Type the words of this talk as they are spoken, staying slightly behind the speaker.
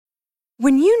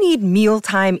When you need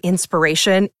mealtime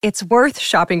inspiration, it's worth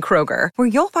shopping Kroger, where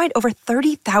you'll find over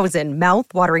 30,000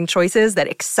 mouth-watering choices that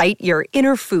excite your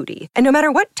inner foodie. And no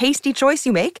matter what tasty choice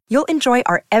you make, you'll enjoy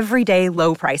our everyday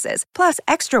low prices, plus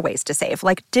extra ways to save,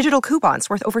 like digital coupons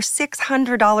worth over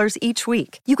 $600 each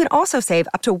week. You can also save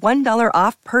up to $1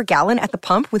 off per gallon at the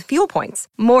pump with fuel points.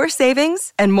 More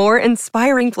savings and more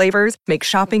inspiring flavors make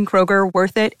shopping Kroger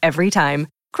worth it every time.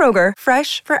 Kroger,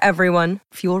 fresh for everyone.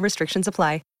 Fuel restrictions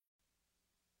apply.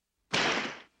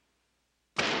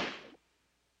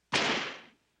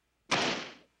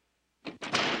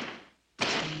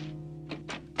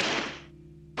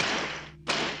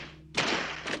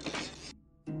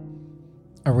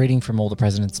 A reading from All the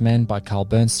President's Men by Carl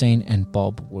Bernstein and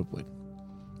Bob Woodward.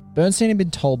 Bernstein had been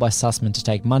told by Sussman to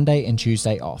take Monday and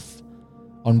Tuesday off.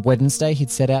 On Wednesday, he'd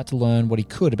set out to learn what he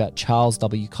could about Charles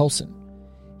W. Colson.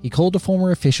 He called a former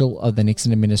official of the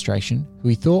Nixon administration who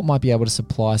he thought might be able to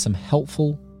supply some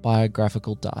helpful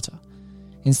biographical data.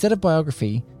 Instead of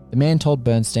biography, the man told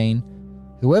Bernstein,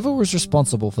 whoever was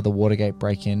responsible for the Watergate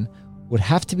break-in would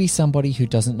have to be somebody who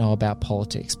doesn't know about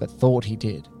politics but thought he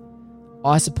did.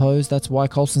 I suppose that's why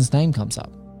Colson's name comes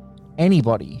up.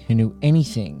 Anybody who knew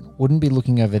anything wouldn't be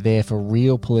looking over there for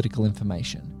real political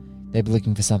information. They'd be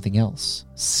looking for something else.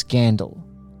 Scandal.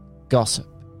 Gossip.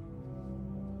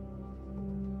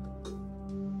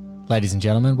 Ladies and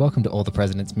gentlemen, welcome to All the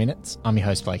President's Minutes. I'm your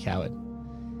host, Blake Howard.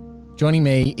 Joining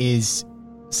me is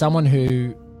someone who,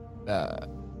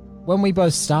 when we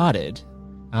both started,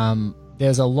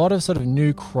 there's a lot of sort of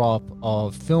new crop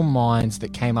of film minds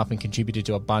that came up and contributed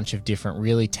to a bunch of different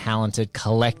really talented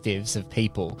collectives of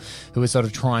people who are sort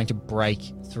of trying to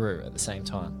break through at the same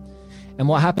time. And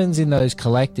what happens in those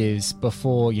collectives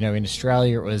before, in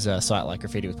Australia, it was a site like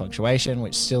Graffiti with Punctuation,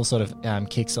 which still sort of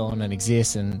kicks on and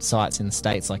exists, and sites in the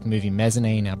States like Movie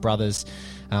Mezzanine, our brothers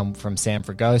from Sam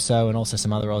Fragoso and also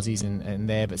some other Aussies in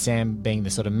there, but Sam being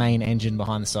the sort of main engine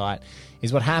behind the site,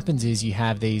 is what happens is you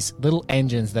have these little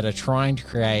engines that are trying to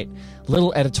create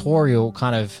little editorial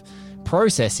kind of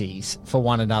processes for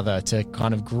one another to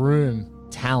kind of groom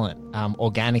talent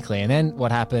organically. And then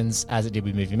what happens, as it did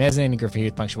with Movie Mezzanine and Graffiti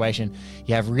with Punctuation,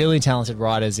 you have really talented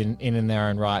writers in their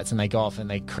own rights, and they go off and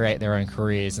they create their own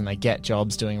careers and they get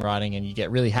jobs doing writing, and you get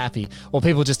really happy, or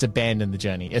people just abandon the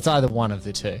journey. It's either one of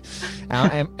the two.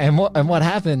 And what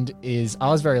happened is I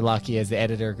was very lucky as the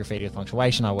editor of Graffiti with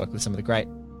Punctuation. I worked with some of the great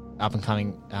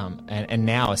up-and-coming and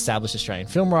now established Australian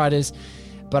film writers.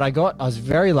 But I was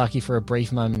very lucky for a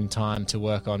brief moment in time to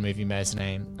work on Movie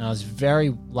Mezzanine. And I was very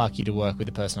lucky to work with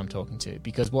the person I'm talking to,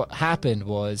 because what happened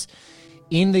was,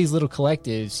 in these little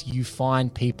collectives, you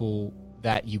find people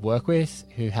that you work with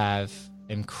who have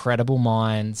incredible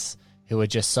minds, who are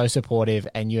just so supportive,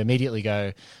 and you immediately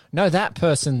go, no, that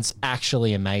person's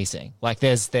actually amazing. Like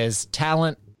there's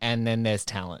talent, and then there's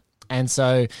talent. And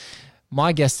so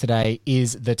my guest today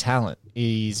is the talent.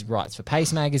 He writes for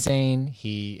Pace Magazine.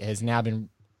 He has now been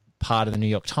part of the New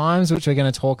York Times, which we're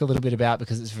going to talk a little bit about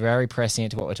because it's very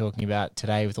prescient to what we're talking about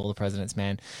today with All the President's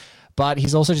Men. But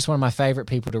he's also just one of my favorite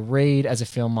people to read as a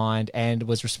film mind, and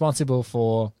was responsible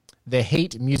for the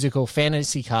Heat musical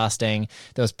fantasy casting.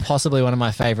 That was possibly one of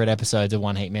my favorite episodes of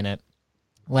One Heat Minute.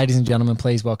 Ladies and gentlemen,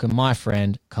 please welcome my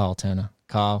friend, Kyle Turner.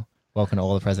 Kyle, welcome to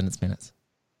All the President's Minutes.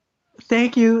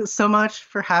 Thank you so much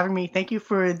for having me. Thank you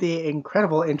for the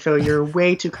incredible intro. You're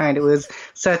way too kind. It was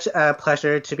such a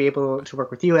pleasure to be able to work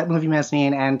with you at Movie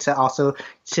Mezzanine, and to also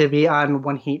to be on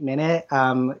One Heat Minute.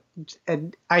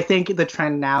 And I think the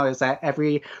trend now is that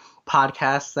every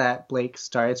podcast that Blake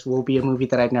starts will be a movie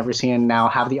that I've never seen and now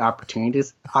have the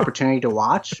opportunity to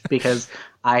watch, because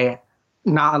I,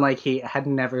 not unlike he, had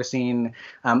never seen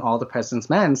All the President's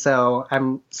Men. So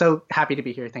I'm so happy to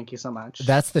be here. Thank you so much.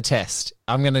 That's the test.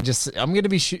 I'm gonna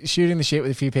be shooting the shit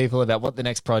with a few people about what the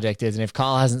next project is, and if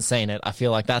Kyle hasn't seen it, I feel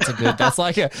like that's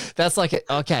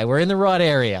okay, we're in the right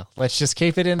area. Let's just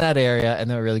keep it in that area, and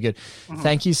they're really good. Mm-hmm.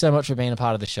 Thank you so much for being a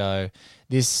part of the show.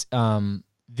 This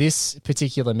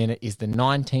particular minute is the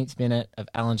 19th minute of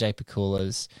Alan J.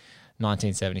 Pakula's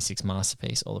 1976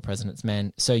 masterpiece, All the President's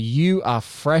Men. So you are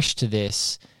fresh to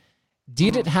this.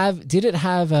 Did it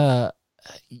have a,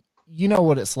 you know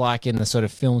what it's like in the sort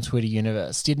of film Twitter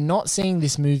universe? Did not seeing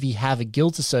this movie have a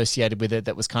guilt associated with it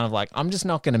that was kind of like, I'm just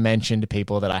not going to mention to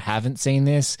people that I haven't seen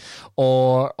this?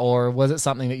 Or was it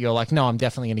something that you're like, no, I'm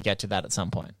definitely going to get to that at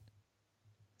some point?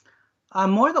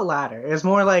 More the latter. It's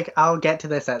more like, I'll get to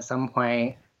this at some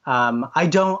point. I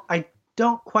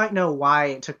don't quite know why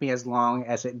it took me as long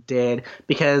as it did,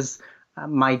 because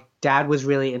my dad was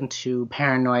really into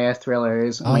paranoia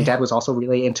thrillers. My dad was also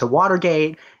really into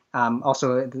Watergate.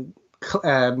 Also,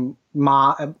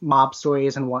 mob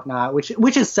stories and whatnot,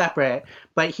 which is separate.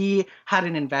 But he had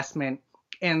an investment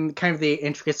in kind of the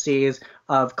intricacies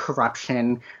of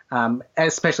corruption,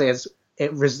 especially as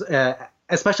it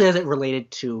related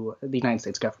to the United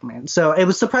States government. So it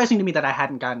was surprising to me that I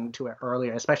hadn't gotten to it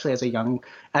earlier, especially as a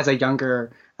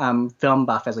younger film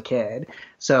buff as a kid.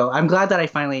 So I'm glad that I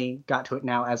finally got to it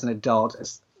now as an adult,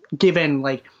 given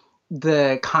like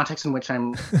the context in which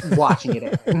I'm watching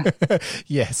it in.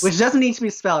 Yes. Which doesn't need to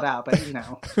be spelled out, but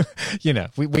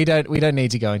we don't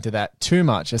need to go into that too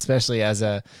much, especially as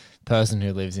a person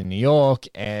who lives in New York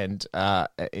and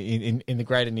in the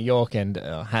greater New York and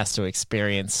has to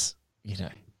experience,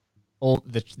 all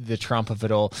the Trump of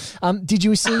it all. Did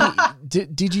you see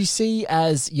did you see,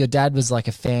 as your dad was like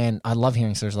a fan, I love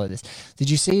hearing stories like this. Did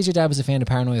you see, as your dad was a fan of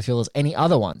Paranoia Thrillers, any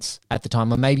other ones at the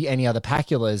time, or maybe any other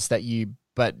Paculas that you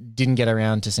but didn't get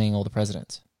around to seeing All the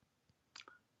Presidents?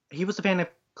 He was a fan of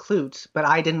Klute, but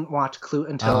I didn't watch Klute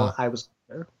until I was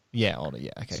older. Yeah, older.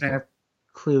 Yeah, okay. Fan of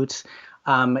Klute.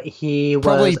 He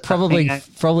probably was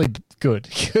probably good,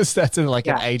 because that's an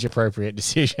age appropriate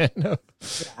decision. Yeah.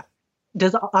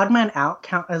 Does Odd Man Out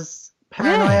count as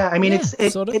Paranoia? Yeah, I mean, it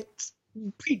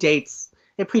predates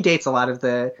a lot of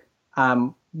the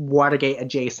Watergate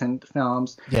adjacent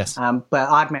films. Yes. But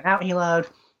Odd Man Out he loved.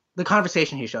 The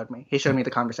Conversation he showed me. He showed me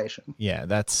The Conversation. Yeah,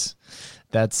 that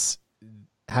is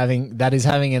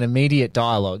having an immediate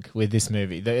dialogue with this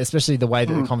movie, especially the way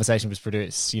that the conversation was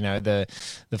produced. The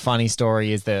funny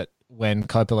story is that when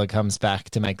Coppola comes back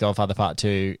to make Godfather Part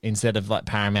 2, instead of like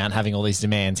Paramount having all these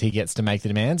demands, he gets to make the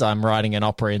demands. I'm writing an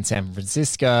opera in San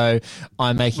Francisco.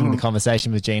 I'm making The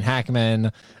Conversation with Gene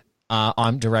Hackman.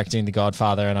 I'm directing The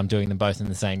Godfather, and I'm doing them both in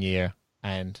the same year.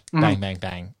 And bang, bang,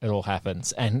 bang, it all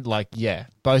happens. And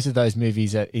both of those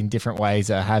movies are, in different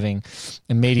ways, are having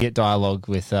immediate dialogue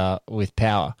with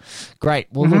power. Great.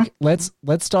 Well, look,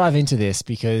 let's dive into this,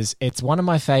 because it's one of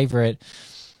my favorite.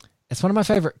 It's one of my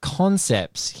favorite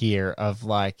concepts here of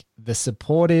like the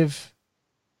supportive,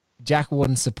 Jack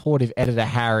Warden's supportive editor,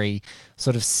 Harry,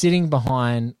 sort of sitting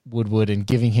behind Woodward and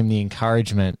giving him the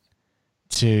encouragement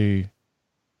to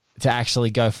actually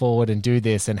go forward and do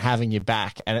this, and having your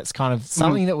back. And it's kind of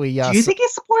something that we... Do you think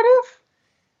he's supportive?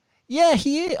 Yeah,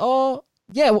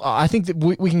 well, I think that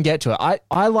we can get to it.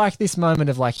 I like this moment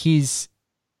of like he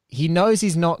knows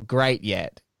he's not great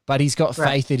yet, but he's got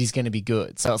faith that he's going to be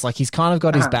good. So it's like he's kind of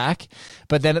got his back,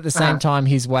 but then at the same time,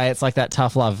 his way, it's like that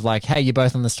tough love, like, hey, you're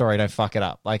both on the story, don't fuck it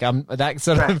up. Like, that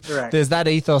sort of, there's that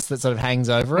ethos that sort of hangs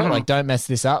over it, like, don't mess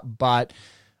this up, but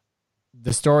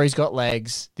the story's got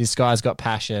legs, this guy's got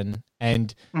passion,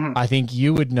 and I think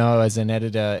you would know as an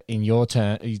editor in your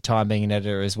time being an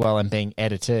editor as well and being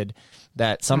edited,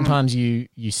 that sometimes you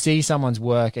see someone's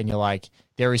work and you're like,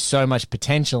 there is so much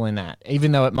potential in that,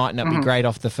 even though it might not be great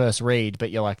off the first read,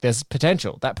 but you're like, there's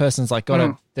potential. That person's like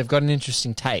they've got an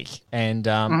interesting take, and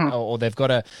or they've got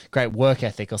a great work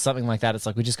ethic or something like that. It's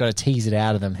like, we just got to tease it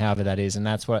out of them, however that is. And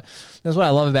that's what I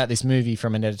love about this movie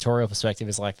from an editorial perspective,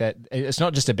 is like that it's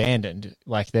not just abandoned.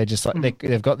 Like, they're just like,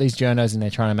 they've got these journos and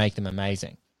they're trying to make them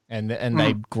amazing. And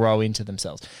they grow into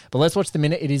themselves. But let's watch the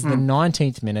minute. It is the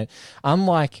 19th minute.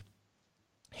 Unlike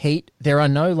Heat, there are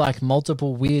no like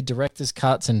multiple weird director's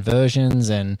cuts and versions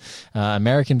and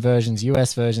American versions,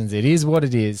 US versions. It is what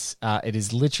it is. It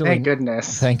is literally... Thank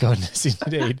goodness. Thank goodness,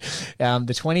 indeed.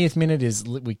 The 20th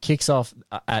minute we kicks off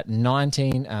at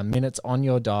 19 minutes on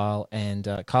your dial, and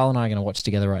Kyle and I are going to watch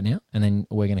together right now, and then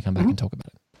we're going to come back and talk about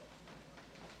it.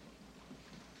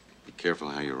 Be careful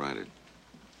how you write it.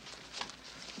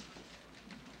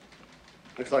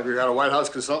 Looks like we got a White House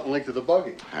consultant linked to the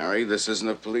buggy. Harry, this isn't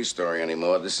a police story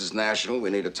anymore. This is national. We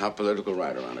need a top political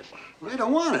writer on it. Well, they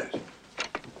don't want it.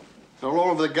 They're all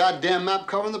over the goddamn map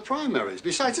covering the primaries.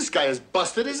 Besides, this guy has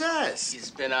busted his ass. He's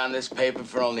been on this paper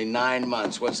for only 9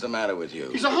 months. What's the matter with you?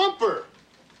 He's a humper.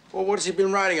 Well, what has he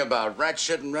been writing about? Rat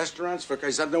shit in restaurants?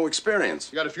 He's had no experience.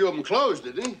 He got a few of them closed,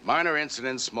 did he? Minor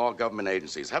incidents, small government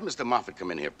agencies. Have Mr. Moffat come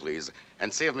in here, please,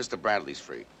 and see if Mr. Bradley's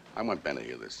free. I want Ben to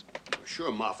hear this.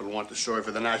 Sure, Moffat will want the story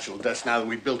for the national desk now that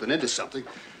we've built it into something.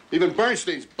 Even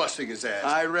Bernstein's busting his ass.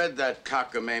 I read that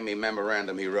cockamamie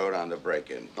memorandum he wrote on the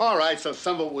break-in. All right, so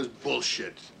some of it was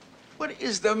bullshit. What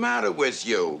is the matter with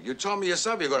you? You told me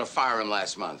yourself you're going to fire him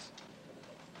last month.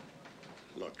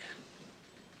 Look,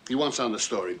 he wants on the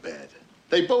story bad.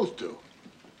 They both do.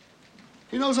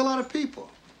 He knows a lot of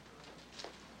people.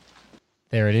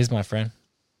 There it is, my friend.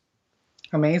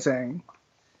 Amazing.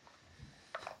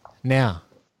 Now,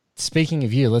 speaking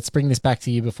of you, let's bring this back to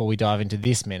you before we dive into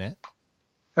this minute.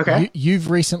 Okay.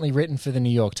 You've recently written for the New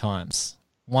York Times,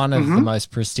 one of the most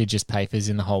prestigious papers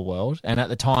in the whole world. And at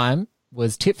the time,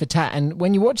 was tit for tat. And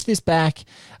when you watch this back,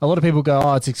 a lot of people go,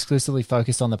 "Oh, it's exclusively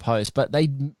focused on the Post," but they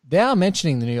are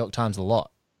mentioning the New York Times a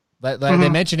lot. They're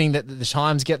mentioning that the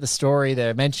Times get the story.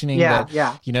 They're mentioning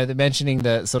they're mentioning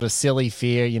the sort of silly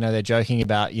fear. They're joking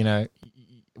about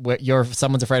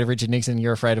someone's afraid of Richard Nixon,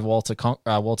 you're afraid of Walter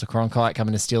Cronkite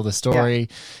coming to steal the story.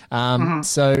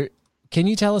 So can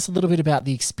you tell us a little bit about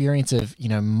the experience of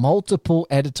multiple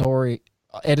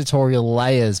editorial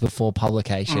layers before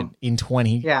publication in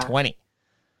 2020?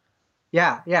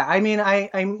 Yeah. I mean,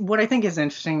 what I think is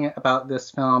interesting about this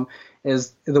film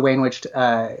is the way in which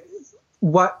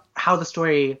how the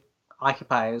story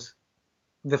occupies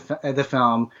the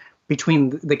film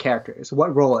between the characters,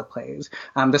 what role it plays.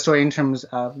 The story in terms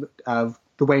of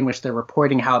the way in which they're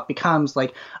reporting, how it becomes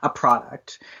like a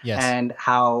product, and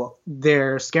how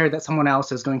they're scared that someone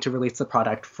else is going to release the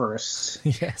product first.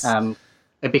 Yes.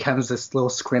 It becomes this little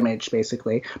scrimmage,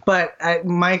 basically. But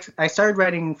I started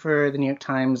writing for the New York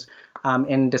Times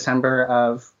in December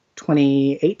of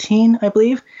 2018, I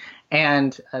believe,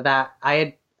 and that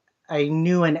I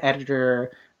knew an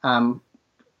editor, an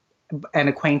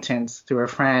acquaintance through a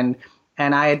friend,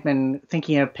 and I had been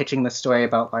thinking of pitching this story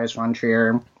about Lars von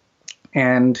Trier,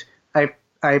 and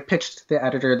I pitched the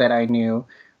editor that I knew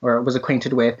or was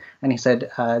acquainted with, and he said,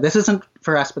 this isn't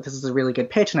for us, but this is a really good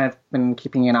pitch, and I've been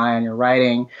keeping an eye on your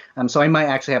writing, so I might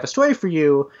actually have a story for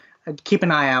you. Keep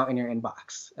an eye out in your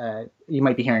inbox. You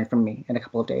might be hearing from me in a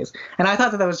couple of days. And I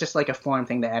thought that was just like a form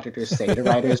thing that editors say to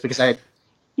writers, because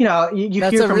you that's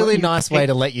hear a from really nice way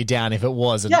to let you down if it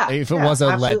was a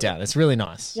letdown. It's really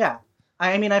nice. Yeah.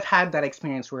 I mean, I've had that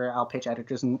experience where I'll pitch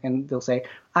editors and they'll say,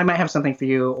 I might have something for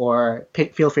you, or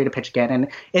feel free to pitch again. And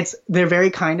they're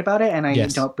very kind about it, and I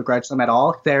don't begrudge them at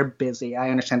all. They're busy. I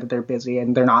understand that they're busy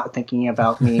and they're not thinking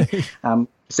about me. So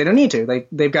they don't need to.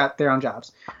 They've got their own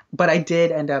jobs. But I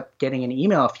did end up getting an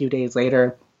email a few days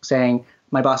later saying,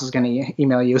 my boss is going to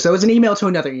email you. So it was an email to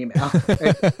another email.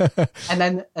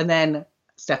 and then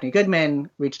Stephanie Goodman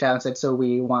reached out and said, so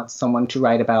we want someone to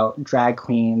write about drag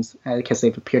queens because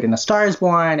they've appeared in A Star is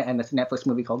Born and this Netflix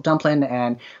movie called Dumplin'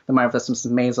 and The Marvelous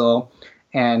Mrs. Maisel.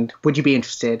 And would you be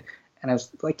interested? And I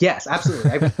was like, yes,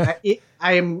 absolutely.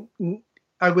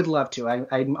 I would love to.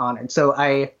 I'm honored. So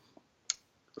I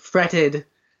fretted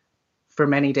for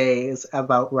many days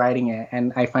about writing it,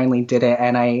 and I finally did it,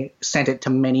 and I sent it to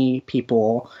many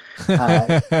people,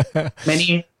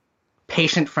 many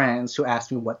patient friends who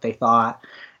asked me what they thought,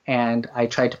 and I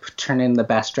tried to turn in the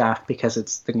best draft because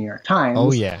it's the New York Times.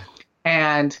 Oh, yeah.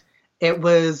 And it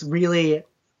was really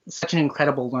such an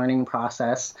incredible learning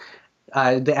process.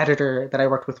 The editor that I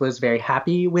worked with was very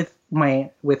happy with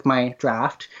my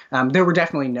draft. There were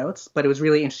definitely notes, but it was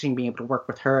really interesting being able to work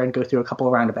with her and go through a couple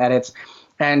of round of edits.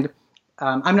 And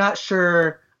I'm not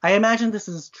sure. I imagine this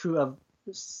is true of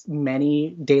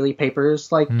many daily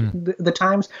papers like the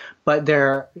Times, but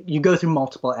you go through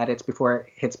multiple edits before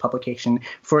it hits publication.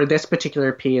 For this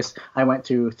particular piece, I went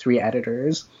through 3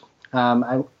 editors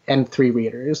and 3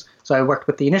 readers. So I worked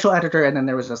with the initial editor, and then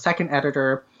there was a second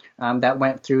editor that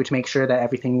went through to make sure that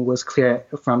everything was clear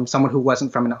from someone who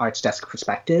wasn't from an arts desk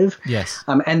perspective. Yes.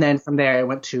 And then from there, I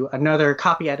went to another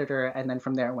copy editor, and then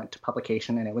from there, I went to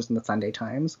publication, and it was in the Sunday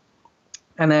Times.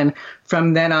 And then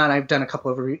from then on, I've done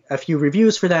a few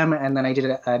reviews for them, and then I did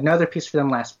another piece for them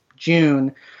last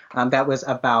June that was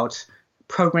about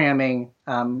programming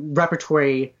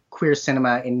repertory queer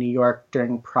cinema in New York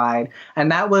during Pride.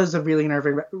 And that was a really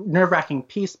nerve-wracking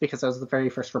piece because that was the very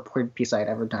first reported piece I had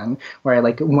ever done, where I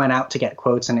went out to get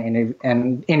quotes and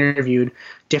interviewed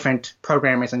different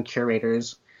programmers and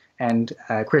curators and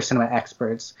queer cinema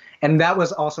experts. And that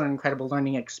was also an incredible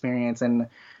learning experience. And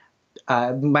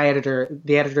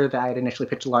the editor that I had initially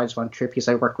pitched a Lars von Trier piece,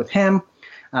 I worked with him,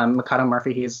 Mikado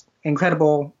Murphy. He's an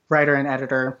incredible writer and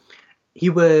editor. He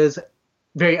was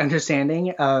very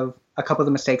understanding of a couple of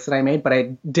the mistakes that I made, but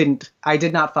I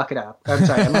did not fuck it up. I'm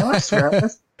sorry, am I allowed to swear on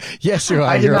this? Yes, you are.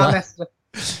 I did not mess it up.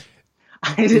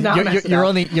 I did not mess it up.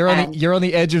 You're on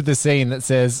the edge of the scene that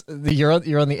says you're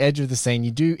on the edge of the scene.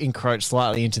 You do encroach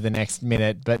slightly into the next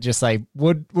minute, but just say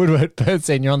Woodward bird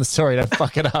scene. You're on the story. Don't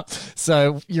fuck it up.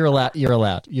 So you're allowed.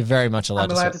 You're very much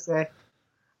allowed. I'm allowed to say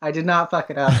I did not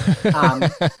fuck it up.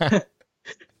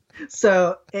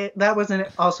 So that was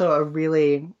also a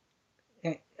really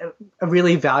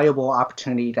valuable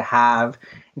opportunity to have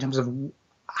in terms of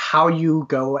how you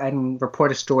go and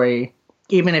report a story,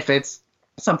 even if it's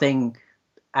something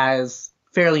as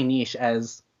fairly niche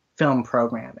as film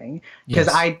programming. Because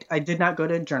I did not go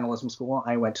to journalism school.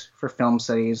 I went for film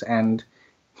studies, and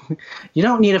you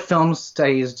don't need a film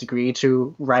studies degree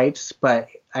to write, but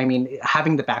I mean,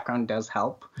 having the background does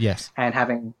help. Yes.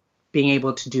 And being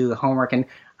able to do the homework. And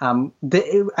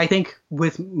I think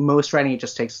with most writing, it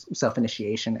just takes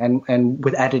self-initiation, and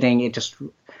with editing, it just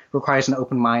requires an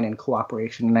open mind and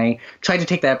cooperation. And I tried to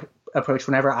take that approach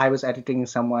whenever I was editing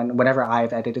someone, whenever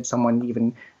I've edited someone,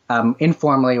 even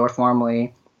informally or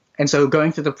formally. And so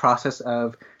going through the process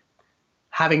of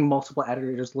having multiple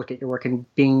editors look at your work and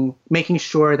making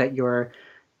sure that you're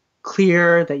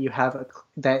clear, that you have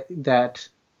that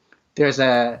there's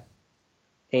a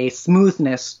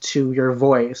smoothness to your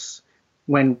voice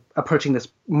when approaching this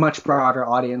much broader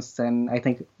audience than I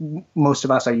think most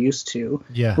of us are used to.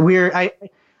 Yeah.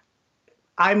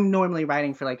 I'm normally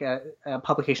writing for like a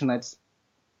publication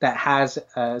that has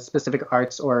a specific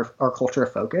arts or culture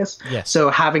focus. Yes. So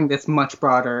having this much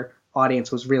broader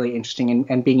audience was really interesting,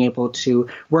 and being able to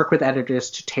work with editors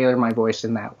to tailor my voice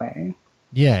in that way.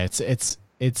 Yeah, it's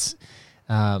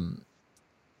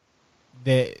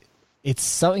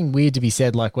something weird to be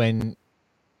said, like when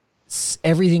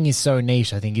everything is so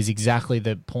niche, I think is exactly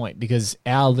the point, because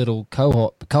our little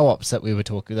co-ops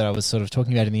that I was sort of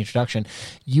talking about in the introduction,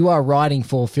 you are writing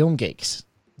for film geeks.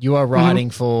 You are writing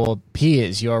for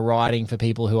peers. You are writing for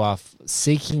people who are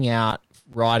seeking out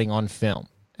writing on film.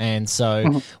 And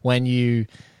so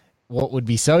what would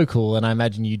be so cool, and I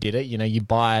imagine you did it, you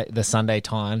buy the Sunday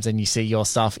Times and you see your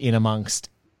stuff in amongst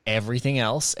everything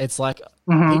else. It's like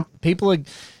people are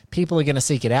going to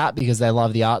seek it out because they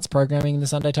love the arts programming in the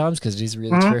Sunday Times because it is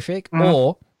really terrific,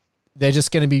 or they're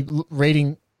just going to be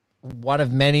reading one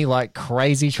of many like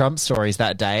crazy Trump stories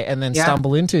that day and then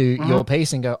stumble into your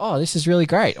piece and go, oh, this is really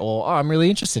great, or oh, I'm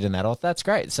really interested in that, or that's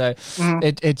great. So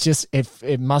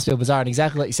it must feel bizarre. And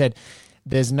exactly like you said,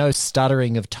 there's no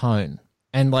stuttering of tone,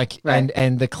 and like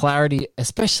and the clarity,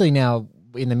 especially now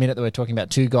in the minute that we're talking about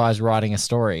two guys writing a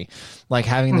story, like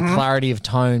having the clarity of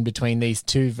tone between these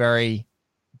two very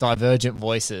divergent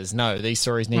voices. No, these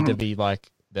stories need to be like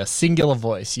the singular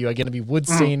voice. You are going to be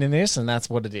Woodstein in this, and that's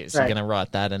what it is. You're going to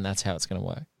write that, and that's how it's going to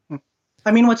work. I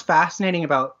mean, what's fascinating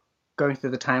about going through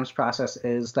the Times process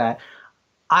is that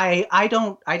I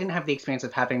didn't have the experience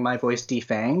of having my voice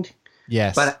defanged.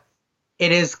 Yes. But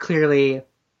it was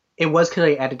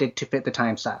clearly edited to fit the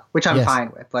time style, which I'm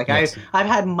fine with. Like I've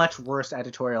had much worse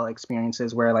editorial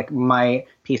experiences where like my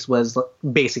piece was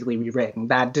basically rewritten.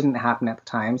 That didn't happen at the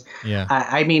Times. Yeah.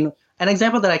 I mean, an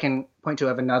example that I can point to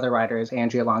of another writer is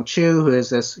Andrea Long Chu, who is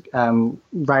this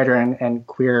writer and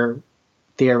queer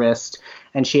theorist,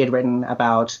 and she had written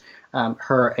about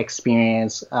her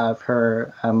experience of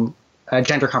her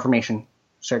gender confirmation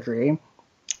surgery.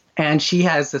 And she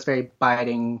has this very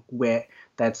biting wit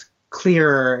that's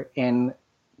clearer in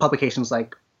publications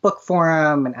like Book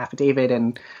Forum and Affidavit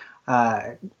and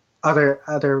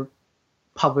other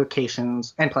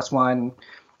publications, N+1.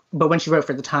 But when she wrote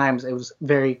for the Times, it was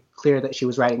very clear that she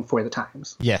was writing for the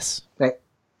Times. Yes. That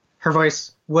her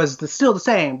voice was still the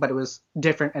same, but it was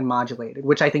different and modulated,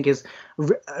 which I think is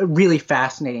really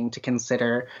fascinating to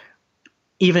consider,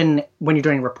 even when you're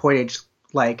doing reportage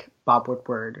like Bob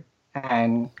Woodward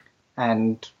and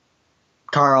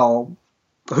Carl,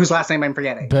 whose last name I'm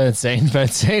forgetting.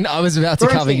 Bernstein. I was about to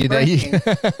cover you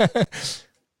there.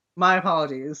 My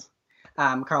apologies.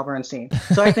 Carl Bernstein.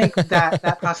 So I think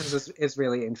that process is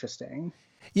really interesting.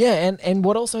 Yeah, and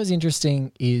what also is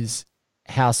interesting is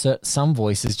how some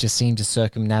voices just seem to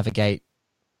circumnavigate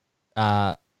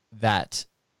that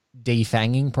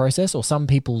defanging process, or some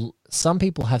people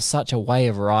have such a way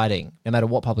of writing, no matter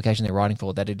what publication they're writing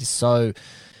for, that it is so,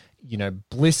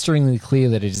 blisteringly clear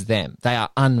that it is them. They are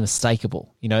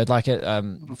unmistakable. Like,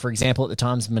 for example, at the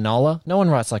Times, Manola, no one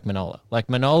writes like Manola. Like,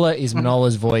 Manola is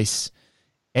Manola's voice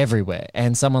everywhere.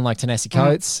 And someone like Ta-Nehisi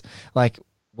Coates, like,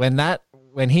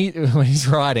 when he's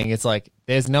writing, it's like,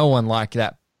 there's no one like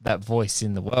that voice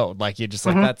in the world. Like, you're just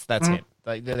like, that's him.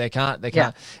 Like, they can't,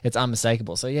 it's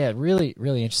unmistakable. So yeah, really,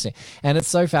 really interesting. And it's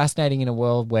so fascinating in a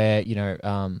world where,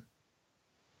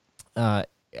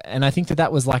 and I think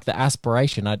that was like the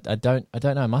aspiration. I don't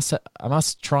know. I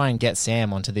must try and get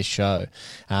Sam onto this show,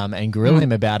 and grill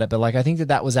him about it. But like, I think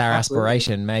that was our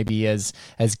aspiration, maybe as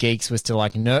geeks, was to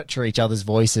like nurture each other's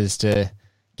voices to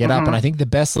get up. And I think the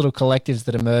best little collectives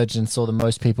that emerged and saw the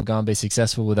most people go and be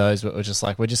successful with those were just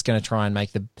like, we're just going to try and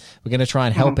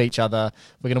help each other.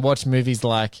 We're going to watch movies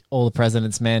like All the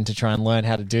President's Men to try and learn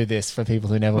how to do this for people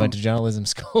who never went to journalism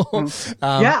school.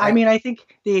 I mean, I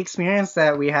think the experience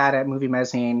that we had at Movie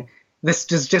Mezzanine, this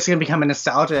is just going to become a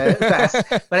nostalgia fest,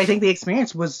 but I think the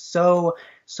experience was so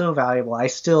valuable. I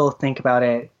still think about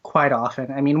it quite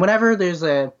often. I mean, whenever there's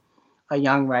a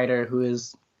young writer who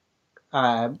is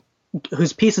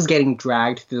whose piece is getting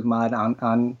dragged through the mud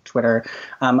on Twitter,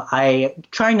 I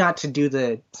try not to do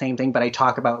the same thing, but I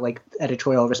talk about like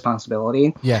editorial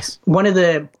responsibility. Yes. One of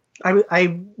the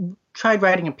I tried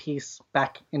writing a piece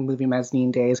back in Movie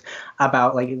Mezzanine days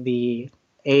about like the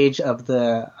age of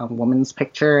the woman's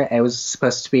picture. It was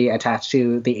supposed to be attached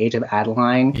to The Age of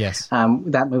Adeline. Yes.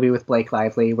 That movie with Blake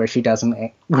Lively where she doesn't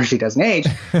age.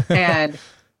 And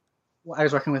I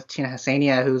was working with Tina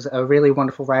Hassania, who's a really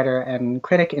wonderful writer and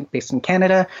critic based in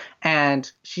Canada,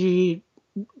 and she,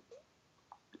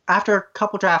 after a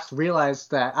couple drafts, realized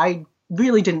that I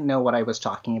really didn't know what I was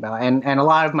talking about, and a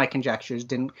lot of my conjectures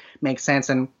didn't make sense,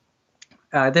 and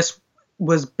this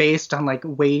was based on like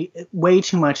way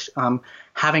too much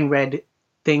having read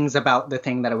things about the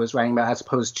thing that I was writing about, as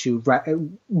opposed to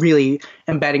really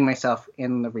embedding myself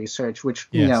in the research, which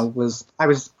was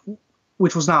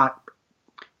not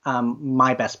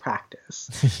my best practice.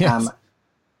 Yes.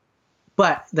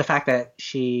 But the fact that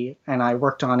she and I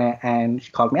worked on it, and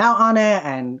she called me out on it,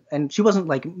 and she wasn't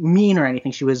like mean or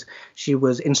anything. She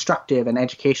was instructive and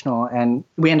educational, and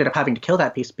we ended up having to kill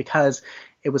that piece because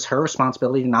it was her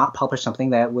responsibility to not publish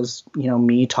something that was,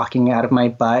 me talking out of my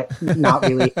butt, not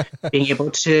really being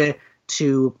able to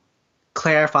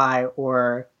clarify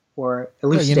or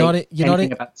elucidate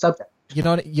anything about the subject.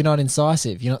 You're not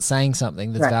incisive. You're not saying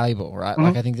something that's valuable, right? Mm-hmm.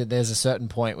 Like, I think that there's a certain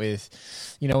point with,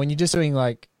 when you're just doing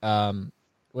like,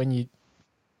 when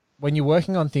you're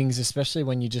working on things, especially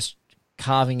when you're just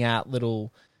carving out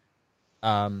little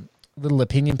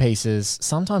opinion pieces,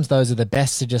 sometimes those are the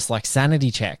best to just like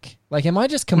sanity check. Like, am I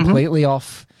just completely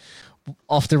off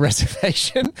the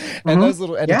reservation? And those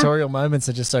little editorial moments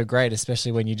are just so great,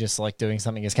 especially when you're just like doing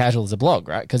something as casual as a blog,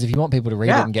 right? Because if you want people to read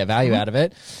it and get value out of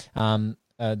it,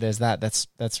 there's that.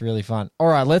 That's really fun. All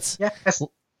right,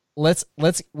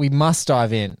 we must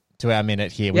dive in to our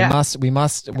minute here. Yeah. We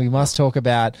must talk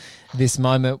about this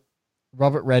moment.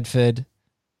 Robert Redford,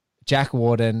 Jack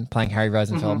Warden playing Harry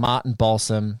Rosenfeld, Martin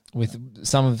Balsam with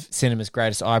some of cinema's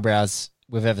greatest eyebrows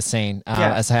we've ever seen,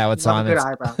 as Howard Simons.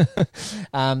 Love a good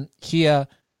eyebrow. Here,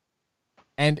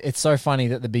 and it's so funny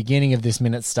that the beginning of this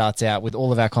minute starts out with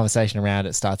all of our conversation around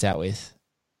it starts out with,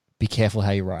 "Be careful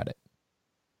how you write it."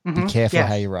 Be careful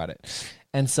how you write it.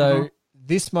 And so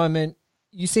this moment,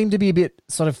 you seem to be a bit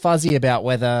sort of fuzzy about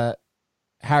whether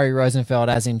Harry Rosenfeld,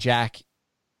 as in Jack,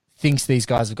 thinks these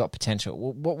guys have got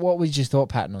potential. What was your thought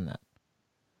pattern on that?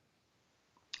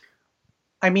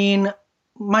 I mean,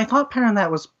 my thought pattern on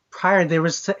that was prior.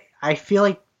 I feel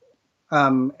like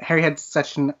Harry had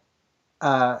such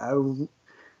a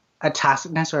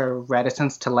tacitness or a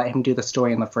reticence to let him do the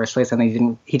story in the first place, and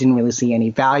he didn't really see any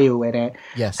value in it.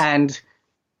 Yes. And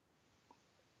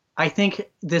I think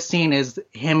this scene is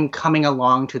him coming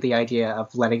along to the idea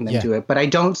of letting them do it, but I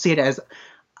don't see it as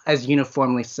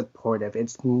uniformly supportive.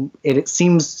 It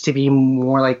seems to be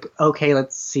more like, okay,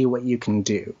 let's see what you can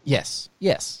do. Yes.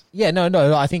 Yeah,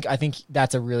 no, I think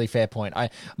that's a really fair point.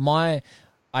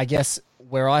 I guess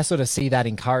where I sort of see that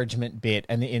encouragement bit,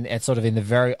 and it's sort of in the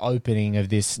very opening of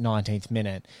this 19th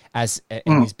minute, as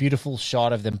in this beautiful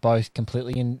shot of them both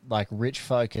completely in like rich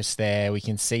focus there. We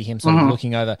can see him sort of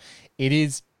looking over.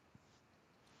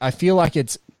 I feel like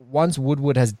it's once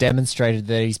Woodward has demonstrated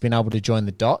that he's been able to join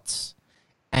the dots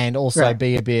and also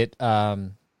be a bit,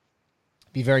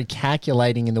 be very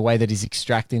calculating in the way that he's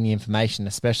extracting the information,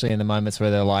 especially in the moments where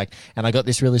they're like, and I got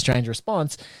this really strange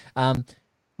response,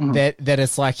 that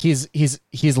it's like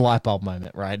his light bulb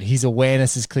moment, right? His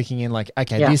awareness is clicking in like,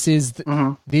 okay,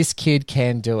 this kid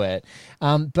can do it.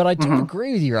 But I do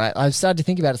agree with you, right? I've started to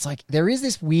think about it. It's like there is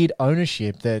this weird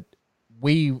ownership that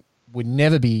we would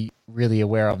never be really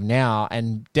aware of now,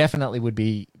 and definitely would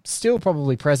be still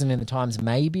probably present in the times,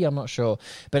 maybe, I'm not sure.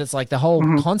 But it's like the whole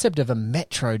concept of a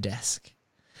Metro desk.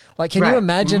 Like, can you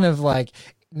imagine of like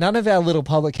none of our little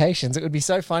publications, it would be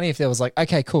so funny if there was like,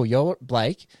 okay, cool, you're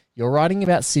Blake, you're writing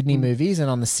about Sydney movies, and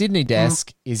on the Sydney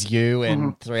desk is you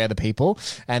and three other people.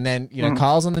 And then,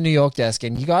 Kyle's on the New York desk,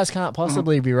 and you guys can't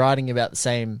possibly be writing about the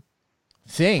same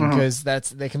thing because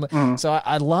So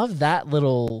I love that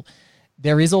little.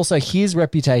 There is also his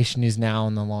reputation is now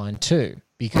on the line too,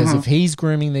 because if he's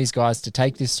grooming these guys to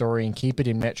take this story and keep it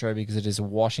in Metro because it is a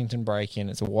Washington break-in,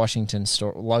 it's a Washington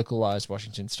localized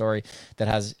Washington story that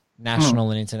has national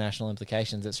and international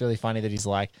implications. It's really funny that he's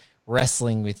like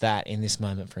wrestling with that in this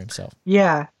moment for himself.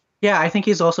 Yeah. I think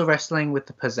he's also wrestling with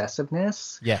the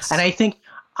possessiveness. Yes. And I think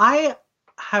I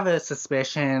have a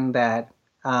suspicion that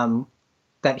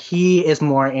that he is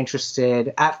more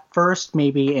interested at first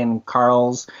maybe in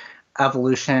Carl's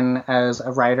evolution as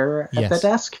a writer at the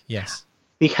desk. Yes.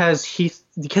 Because he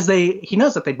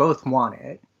knows that they both want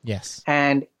it. Yes.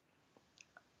 And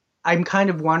I'm kind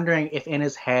of wondering if in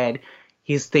his head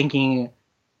he's thinking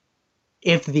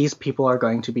if these people are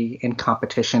going to be in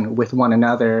competition with one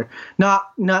another,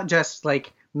 not just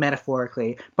like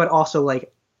metaphorically, but also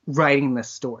like writing this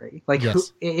story. Like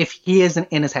Yes. if he isn't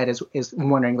in his head is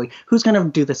wondering like who's gonna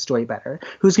do this story better?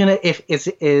 Who's gonna if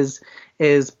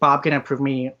is Bob gonna prove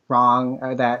me wrong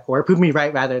or prove me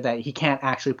right rather that he can't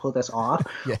actually pull this off?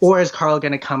 Yes. Or is Carl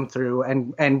gonna come through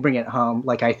and bring it home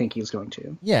like I think he's going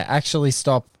to? Yeah, actually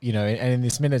stop, and in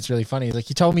this minute it's really funny. Like,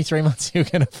 you told me 3 months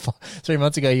 3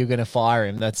 months ago you were gonna fire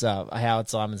him. That's Howard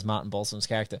Simon's Martin Balsam's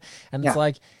character. And it's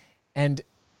like, and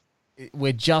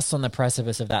we're just on the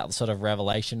precipice of that sort of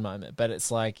revelation moment, but it's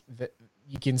like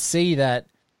you can see that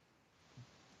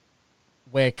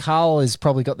where Carl has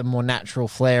probably got the more natural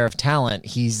flair of talent,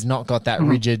 he's not got that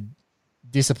rigid,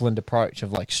 disciplined approach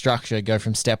of like structure, go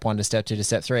from step 1 to step 2 to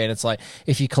step 3. And it's like,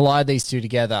 if you collide these two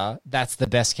together, that's the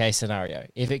best case scenario.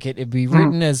 If it'd be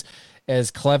written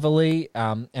as cleverly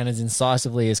and as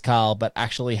incisively as Carl, but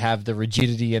actually have the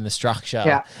rigidity and the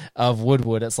structure of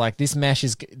Woodward, it's like this mesh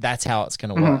that's how it's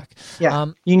going to work. Yeah,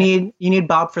 you need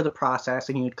Bob for the process,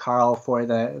 and you need Carl for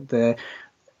the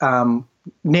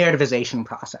narrativization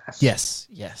process.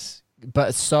 Yes, but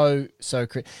it's so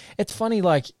it's funny.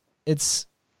 Like it's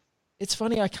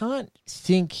funny. I can't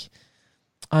think.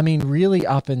 I mean, really,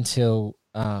 up until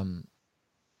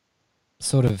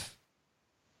sort of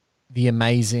the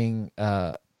amazing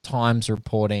Times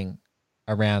reporting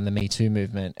around the Me Too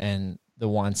movement and the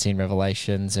Weinstein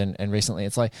revelations, and recently,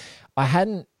 it's like I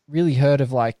hadn't really heard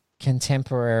of like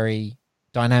contemporary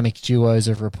dynamic duos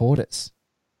of reporters.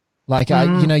 Like,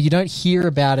 you don't hear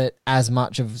about it as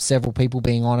much of several people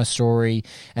being on a story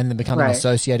and then becoming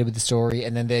associated with the story,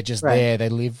 and then they're just there. They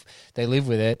live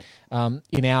with it.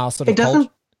 In our sort of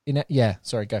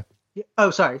sorry, go. Oh,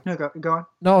 sorry. No, go on.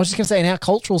 No, I was just going to say, in our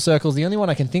cultural circles, the only one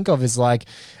I can think of is like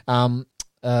when,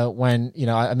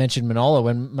 I mentioned Manola,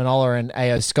 when Manola and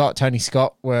A.O. Scott, Tony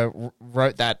Scott,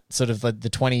 wrote that sort of the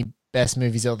 20 best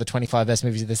movies or the 25 best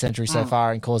movies of the century so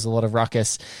far, and caused a lot of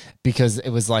ruckus because it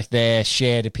was like their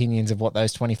shared opinions of what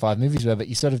those 25 movies were. But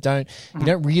you sort of don't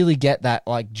really get that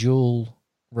like dual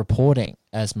reporting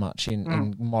as much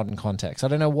in modern context. I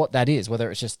don't know what that is,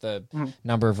 whether it's just the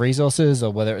number of resources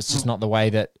or whether it's just not the way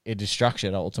that it is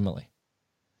structured ultimately.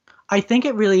 I think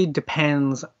it really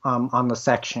depends on the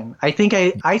section. I think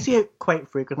I see it quite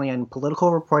frequently in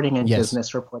political reporting and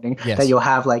business reporting that you'll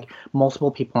have like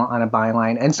multiple people on a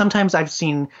byline. And sometimes I've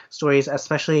seen stories,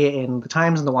 especially in the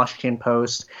Times and the Washington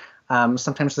Post,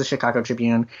 sometimes the Chicago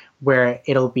Tribune, where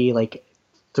it'll be like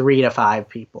 3 to 5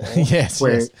 people.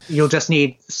 You'll just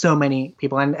need so many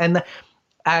people. And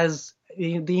as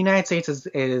the United States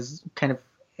is kind of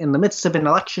in the midst of an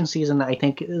election season, I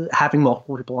think having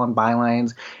multiple people on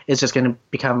bylines is just going to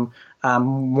become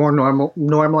more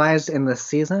normalized in this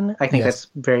season. I think that's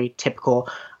very typical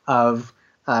of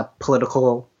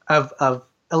of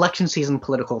election season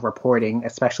political reporting,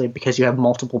 especially because you have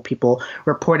multiple people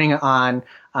reporting on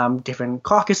different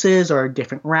caucuses or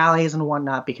different rallies and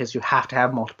whatnot, because you have to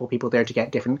have multiple people there to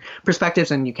get different perspectives,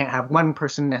 and you can't have one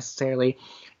person necessarily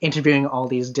interviewing all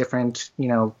these different,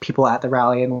 people at the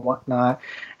rally and whatnot.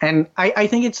 And I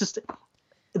think it's just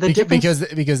the difference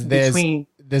because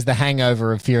there's the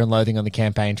hangover of Fear and Loathing on the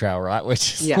Campaign Trail, right?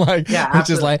 Which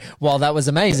is like, while that was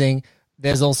amazing,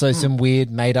 there's also some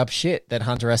weird made up shit that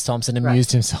Hunter S. Thompson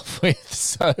amused himself with.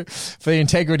 So for the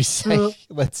integrity's sake,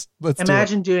 let's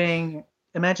imagine doing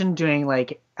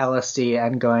like LSD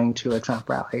and going to a Trump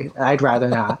rally. I'd rather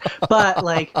not. But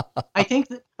like, I think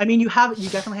you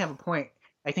definitely have a point.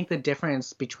 I think the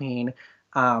difference between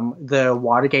the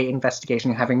Watergate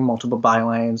investigation having multiple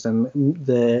bylines and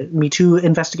the Me Too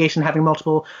investigation having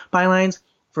multiple bylines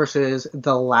versus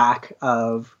the lack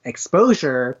of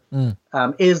exposure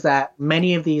is that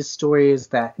many of these stories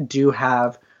that do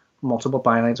have multiple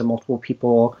bylines and multiple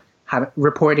people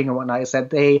reporting and whatnot, is that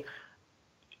they,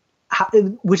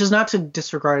 which is not to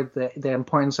disregard the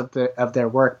importance of their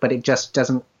work, but it just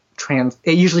doesn't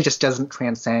it usually just doesn't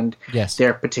transcend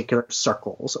their particular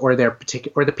circles or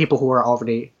the people who are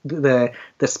already the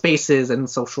spaces and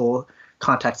social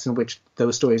contexts in which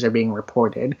those stories are being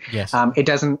reported. It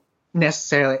doesn't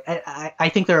necessarily. I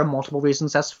think there are multiple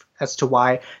reasons as to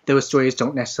why those stories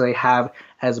don't necessarily have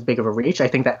as big of a reach. I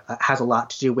think that has a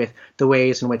lot to do with the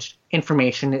ways in which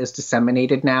information is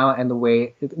disseminated now, and the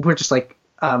way we're just like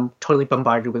totally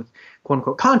bombarded with quote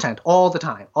unquote content all the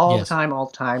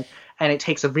time. And it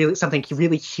takes something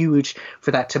really huge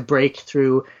for that to break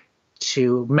through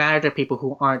to matter to people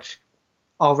who aren't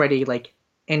already like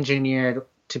engineered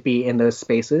to be in those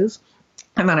spaces.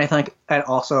 And then I think it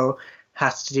also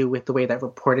has to do with the way that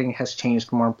reporting has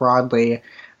changed more broadly,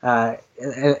 that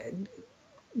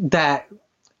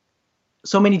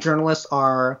so many journalists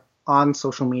are on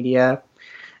social media,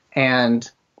 and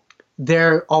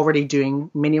they're already doing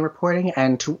mini reporting,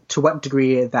 and to what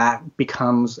degree that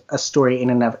becomes a story in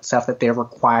and of itself that they're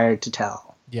required to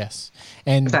tell. Yes.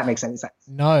 And if that makes any sense.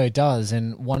 No, it does.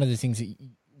 And one of the things that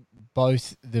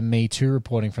both the Me Too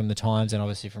reporting from the Times and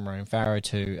obviously from Ronan Farrow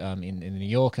too in the New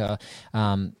Yorker,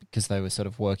 because they were sort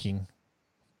of working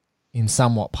in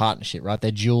somewhat partnership, right?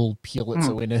 They're dual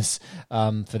Pulitzer winners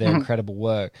for their incredible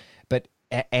work. But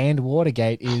and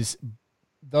Watergate is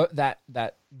that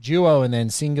duo, and then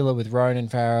singular with Ronan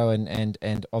Farrow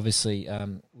and obviously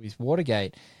with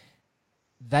Watergate.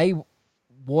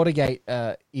 Watergate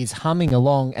is humming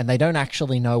along, and they don't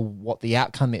actually know what the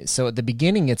outcome is. So at the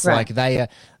beginning, it's like they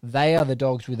are the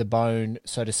dogs with a bone,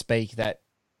 so to speak, that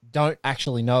don't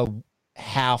actually know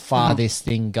how far this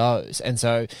thing goes. And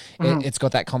so it's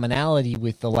got that commonality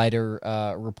with the later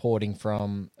reporting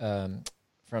from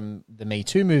the Me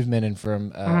Too movement and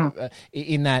from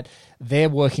in that they're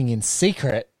working in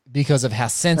secret because of how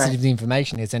sensitive the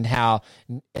information is and how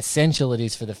essential it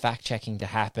is for the fact-checking to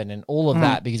happen and all of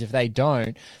that, because if they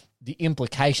don't, the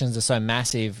implications are so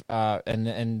massive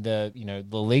and the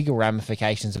the legal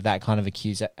ramifications of that kind of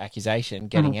accusation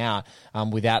getting out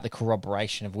without the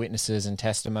corroboration of witnesses and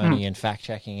testimony and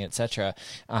fact-checking, etc.,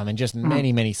 and just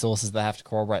many sources that have to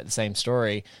corroborate the same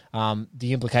story,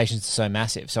 the implications are so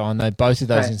massive. So on both of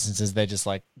those instances, they're just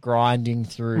like grinding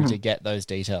through to get those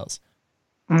details.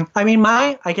 I mean,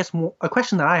 a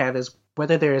question that I have is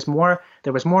whether there was more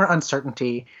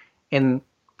uncertainty in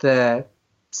the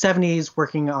 70s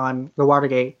working on the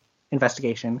Watergate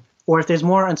investigation, or if there's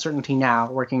more uncertainty now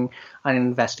working on an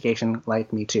investigation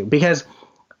like Me Too. Because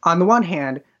on the one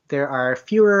hand, there are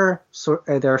fewer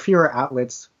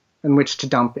outlets in which to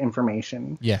dump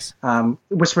information. Yes.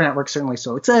 Whisper networks certainly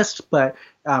still exist, but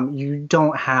you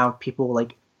don't have people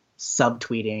like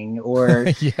subtweeting or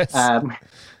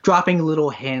dropping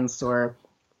little hints, or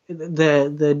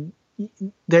there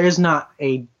is not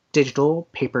a digital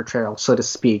paper trail, so to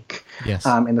speak, in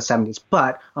the 70s.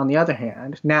 But on the other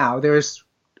hand, now there's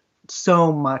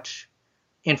so much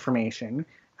information.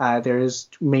 There's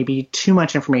maybe too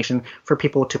much information for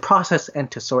people to process and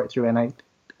to sort through. And I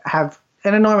have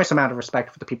an enormous amount of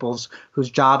respect for the people whose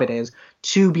job it is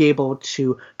to be able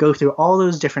to go through all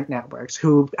those different networks,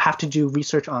 who have to do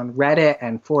research on Reddit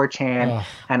and 4chan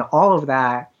and all of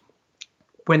that,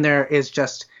 when there is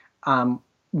just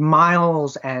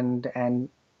miles and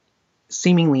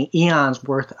seemingly eons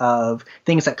worth of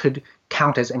things that could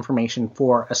count as information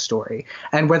for a story.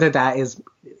 And whether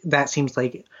that seems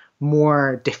like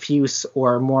more diffuse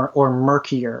or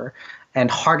murkier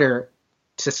and harder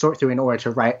to sort through in order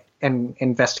to write and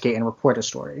investigate and report a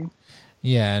story.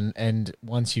 Yeah, and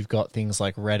once you've got things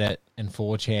like Reddit and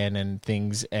 4chan and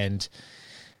things, and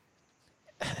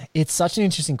it's such an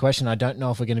interesting question. I don't know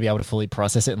if we're going to be able to fully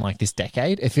process it in like this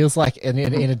decade. It feels like in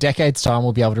a decade's time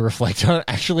we'll be able to reflect on it,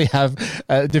 actually have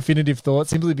definitive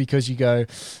thoughts, simply because you go,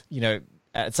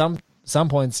 at some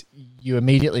points you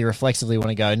immediately reflexively want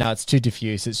to go, no, it's too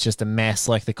diffuse, it's just a mess,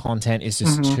 like the content is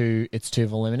just too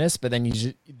voluminous. But then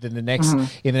in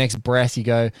the next breath you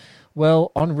go,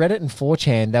 well, on Reddit and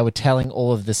 4chan, they were telling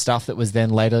all of the stuff that was then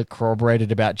later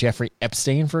corroborated about Jeffrey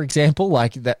Epstein, for example,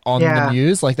 like that on the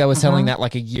news, like they were telling that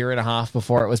like a year and a half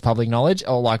before it was public knowledge,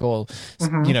 or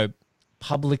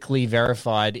publicly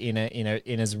verified in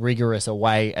as rigorous a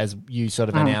way as you sort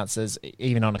of announce, as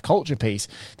even on a culture piece.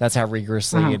 That's how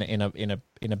rigorously in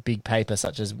a big paper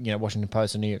such as Washington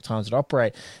Post or New York Times would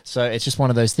operate. So it's just one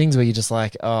of those things where you're just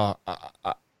like,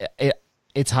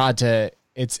 it's hard to.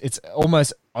 It's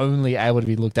almost only able to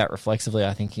be looked at reflexively,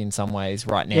 I think, in some ways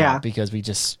right now, because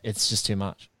it's just too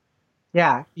much.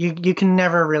 Yeah, you can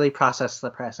never really process the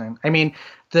present. I mean,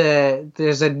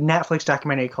 there's a Netflix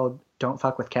documentary called Don't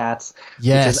Fuck with Cats, which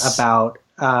is about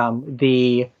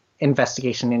the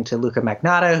investigation into Luca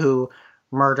Magnotta, who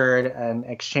murdered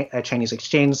a Chinese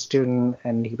exchange student,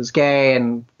 and he was gay,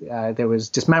 and there was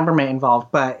dismemberment involved.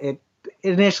 But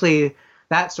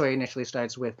that story initially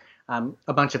starts with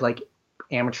a bunch of like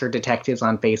amateur detectives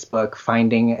on Facebook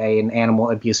finding an animal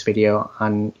abuse video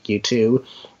on YouTube.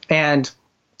 And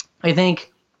I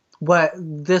think what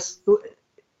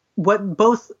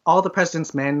both All the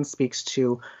President's Men speaks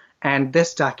to, and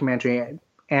this documentary,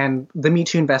 and the Me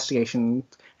Too investigation,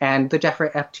 and the Jeffrey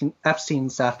Epstein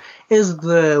stuff, is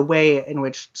the way in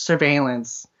which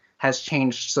surveillance has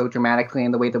changed so dramatically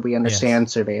in the way that we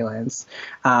understand surveillance.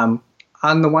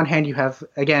 On the one hand, you have,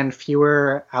 again,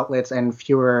 fewer outlets and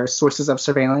fewer sources of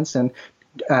surveillance in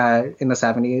the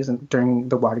 70s and during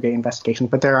the Watergate investigation,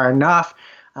 but there are enough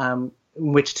in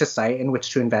which to cite, in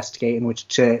which to investigate, in which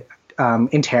to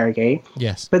interrogate.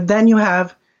 Yes. But then you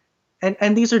have,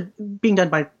 and these are being done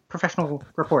by professional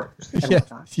reporters and Yeah,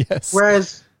 whatnot. yes.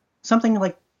 Whereas something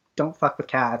like Don't Fuck with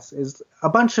Cats is a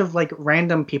bunch of like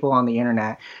random people on the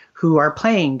internet who are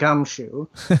playing Gumshoe,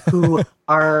 who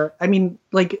are, I mean,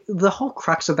 like the whole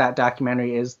crux of that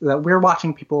documentary is that we're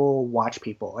watching people watch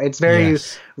people. It's very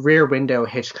Yes. Rear Window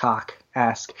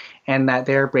Hitchcock-esque, and that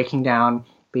they're breaking down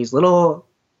these little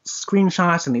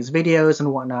screenshots and these videos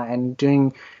and whatnot and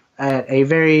doing a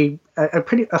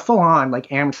full-on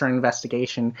like amateur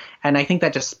investigation. And I think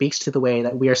that just speaks to the way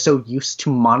that we are so used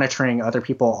to monitoring other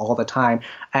people all the time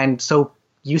and so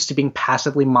used to being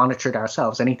passively monitored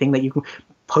ourselves. Anything that you can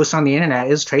post on the internet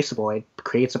is traceable. It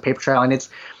creates a paper trail, and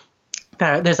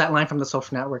there's that line from The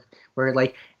Social Network where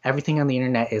like everything on the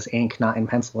internet is ink, not in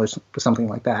pencil, or something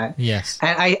like that. Yes.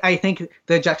 And I think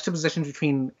the juxtaposition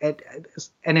between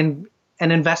an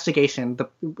investigation,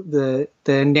 the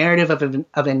narrative of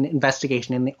an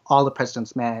investigation in All the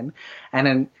President's Men, and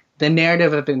then the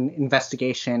narrative of an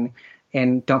investigation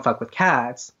in Don't Fuck with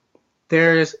Cats,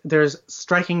 there's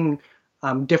striking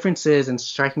differences and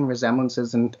striking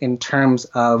resemblances in terms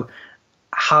of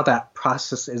how that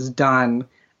process is done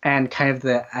and kind of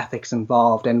the ethics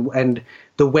involved and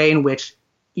the way in which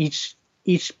each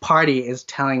party is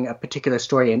telling a particular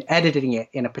story and editing it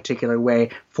in a particular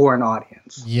way for an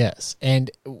audience. Yes.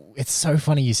 And it's so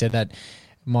funny you said that.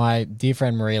 My dear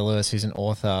friend Maria Lewis, who's an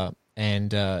author,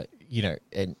 and,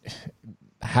 it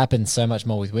happens so much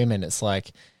more with women. It's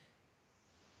like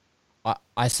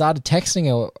I started texting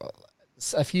her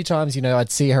a few times,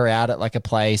 I'd see her out at like a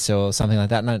place or something like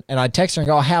that. And I'd text her and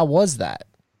go, oh, how was that?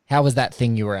 How was that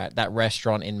thing you were at, that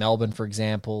restaurant in Melbourne, for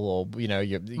example,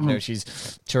 or,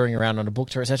 she's touring around on a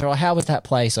book tour, etc. Or how was that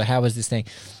place, or how was this thing?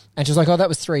 And she's like, oh, that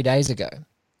was 3 days ago.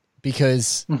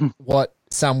 Because what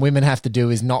some women have to do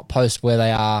is not post where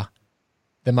they are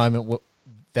the moment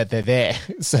that they're there.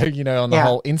 So, on the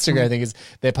whole Instagram thing is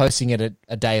they're posting it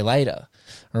a day later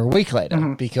or a week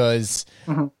later because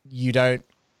you don't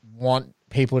want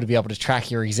people to be able to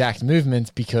track your exact movements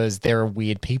because there are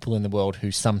weird people in the world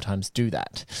who sometimes do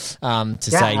that say,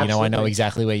 absolutely. I know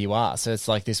exactly where you are. So it's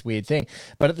like this weird thing.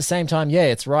 But at the same time, yeah,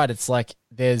 it's right. It's like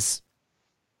there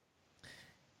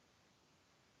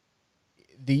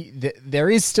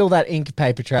is still that ink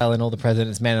paper trail in All the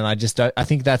President's Men, and I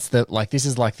think that's this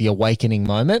is like the awakening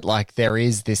moment. Like there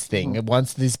is this thing.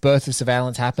 Once this birth of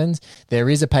surveillance happens, there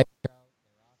is a paper trail.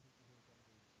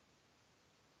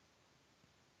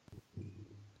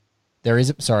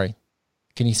 Sorry,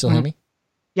 can you still hear me?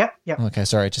 Yep. Okay,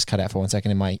 sorry, it just cut out for 1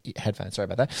 second in my headphones. Sorry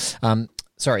about that.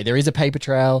 Sorry, there is a paper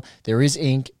trail. There is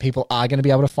ink. People are going to be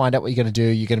able to find out what you're going to do.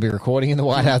 You're going to be recording in the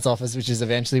White House office, which is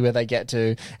eventually where they get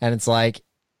to. And it's like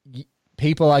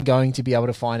people are going to be able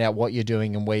to find out what you're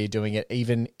doing and where you're doing it,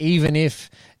 even if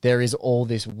there is all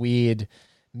this weird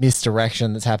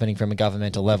misdirection that's happening from a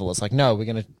governmental level. It's like, no, we're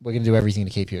gonna do everything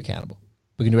to keep you accountable.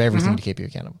 We're going to do everything to keep you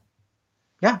accountable.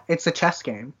 Yeah, it's a chess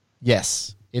game.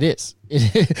 Yes, it is.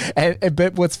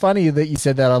 But what's funny that you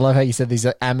said that, I love how you said these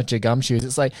are amateur gumshoes.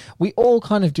 It's like we all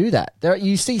kind of do that.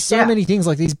 You see so many things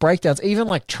like these breakdowns, even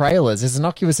like trailers, as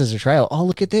innocuous as a trailer. Oh,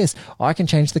 look at this. I can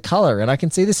change the color and I can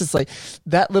see this. It's like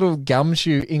that little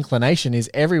gumshoe inclination is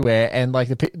everywhere. And like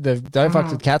the Don't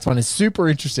Fuck with Cats one is super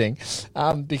interesting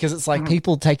because it's like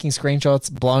people taking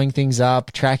screenshots, blowing things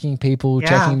up, tracking people,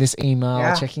 checking this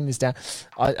email, checking this down.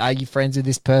 Are you friends with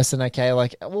this person? Okay.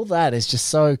 Like all that is just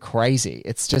so crazy.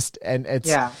 It's just, and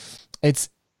it's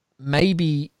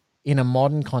maybe in a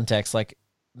modern context, like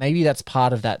maybe that's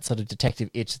part of that sort of detective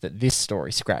itch that this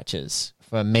story scratches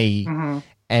for me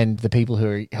and the people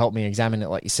who help me examine it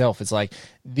like yourself. It's like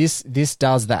this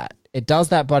does that. It does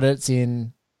that, but it's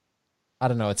in, I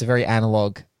don't know, it's a very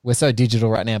analog. We're so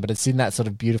digital right now, but it's in that sort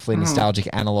of beautifully nostalgic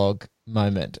analog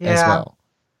moment as well.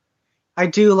 I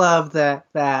do love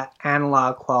that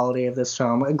analog quality of this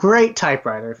film. A great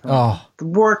typewriter film. Oh. The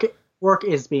work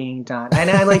is being done. And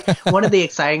I like one of the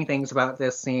exciting things about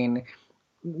this scene,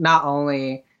 not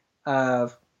only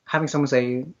of having someone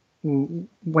say,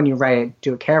 when you write it,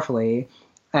 do it carefully,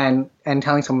 and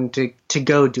telling someone to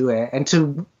go do it, and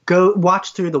to go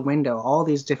watch through the window, all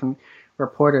these different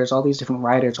reporters, all these different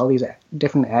writers, all these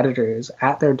different editors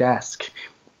at their desk.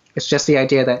 It's just the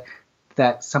idea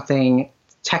that something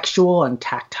textual and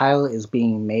tactile is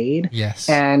being made. Yes.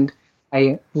 And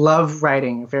I love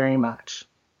writing very much.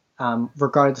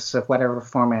 Regardless of whatever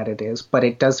format it is, but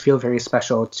it does feel very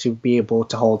special to be able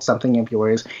to hold something of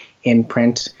yours in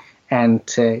print and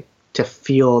to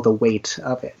feel the weight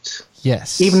of it.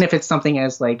 Yes. Even if it's something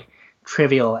as like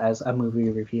trivial as a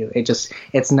movie review,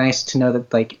 it's nice to know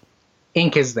that like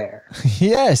ink is there.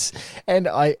 Yes. And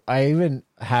I even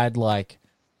had like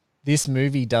this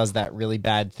movie does that really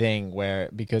bad thing where,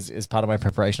 because as part of my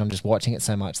preparation, I'm just watching it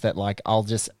so much that like I'll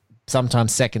just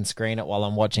sometimes second screen it while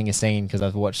I'm watching a scene because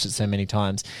I've watched it so many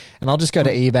times, and I'll just go to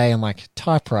eBay and like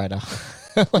typewriter.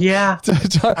 Yeah,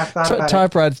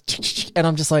 typewriter, and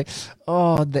I'm just like,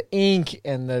 oh, the ink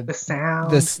and the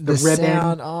sound, the ribbon.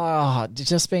 sound, oh,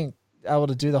 just being able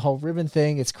to do the whole ribbon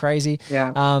thing, it's crazy.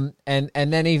 Yeah. And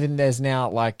then even there's now,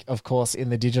 like, of course, in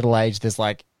the digital age, there's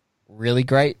like really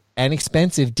great and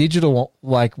expensive digital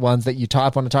like ones that you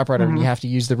type on a typewriter and you have to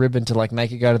use the ribbon to like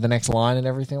make it go to the next line and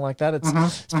everything like that. It's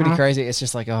pretty crazy. It's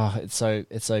just like, oh, it's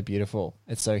so beautiful.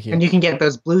 It's so here. And you can get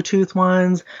those Bluetooth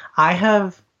ones.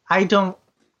 I don't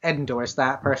endorse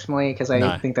that personally because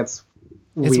I think that's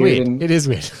weird. It is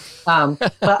weird.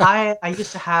 But I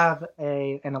used to have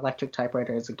an electric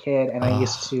typewriter as a kid, and I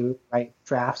used to write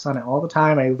drafts on it all the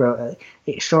time. I wrote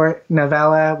a short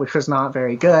novella, which was not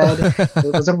very good.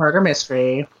 It was a murder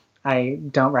mystery. I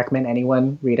don't recommend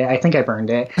anyone read it. I think I burned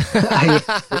it. I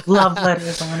love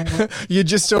letters on it. You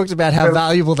just talked about how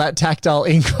valuable that tactile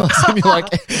ink was, and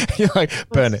you're like,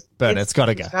 burn it. It's got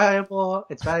to go.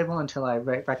 It's valuable until I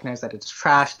recognize that it's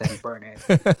trash, then burn it.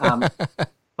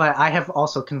 But I have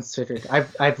also considered.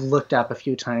 I've looked up a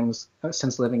few times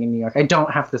since living in New York. I don't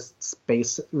have the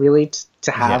space really to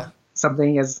have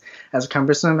something as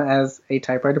cumbersome as a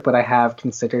typewriter, but I have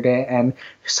considered it, and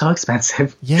they're so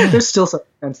expensive. Yeah, they're still so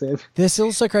expensive. They're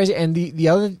still so crazy. And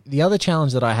the other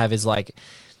challenge that I have is like,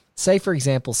 say for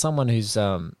example, someone who's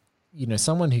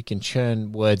someone who can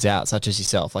churn words out, such as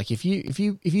yourself. Like if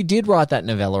you did write that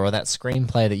novella or that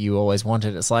screenplay that you always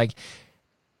wanted, it's like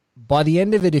by the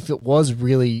end of it, if it was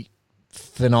really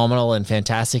phenomenal and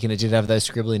fantastic and it did have those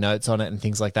scribbly notes on it and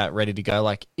things like that ready to go,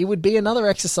 like it would be another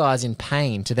exercise in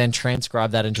pain to then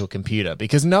transcribe that into a computer,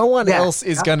 because no one else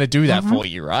is going to do that for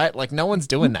you, right? Like no one's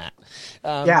doing that.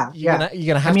 You're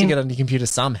gonna have to get on your computer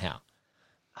somehow.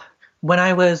 When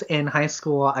I was in high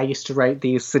school, I used to write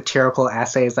these satirical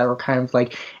essays that were kind of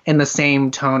like in the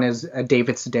same tone as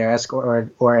David Sedaris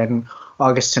or an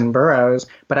Augustin Burroughs,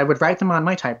 but I would write them on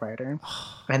my typewriter,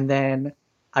 and then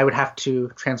I would have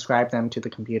to transcribe them to the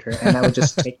computer, and that would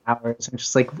just take hours. And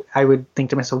just like I would think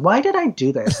to myself, why did I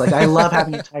do this? Like I love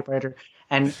having a typewriter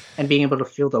and being able to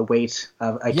feel the weight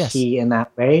of a key in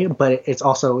that way, but it's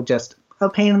also just a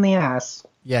pain in the ass.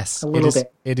 Yes, a little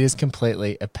bit. It is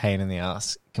completely a pain in the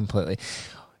ass. Completely.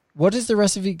 What is the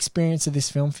rest of the experience of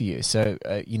this film for you? So,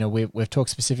 we've talked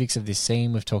specifics of this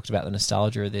scene. We've talked about the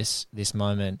nostalgia of this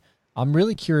moment. I'm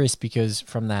really curious because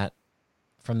from that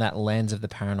lens of the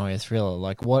paranoia thriller,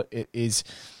 like what it is,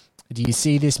 do you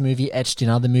see this movie etched in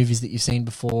other movies that you've seen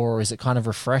before, or is it kind of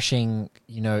refreshing,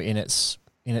 in its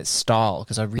style?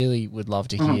 Because I really would love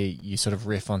to hear you sort of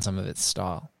riff on some of its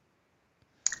style.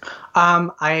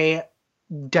 I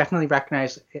definitely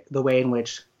recognize the way in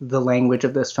which the language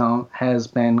of this film has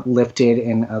been lifted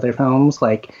in other films.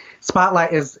 Like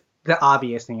Spotlight is the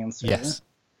obvious answer. Yes.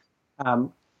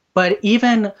 But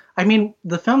even,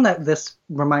 the film that this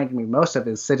reminded me most of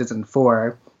is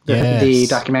Citizenfour, the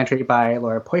documentary by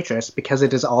Laura Poitras, because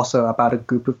it is also about a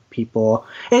group of people.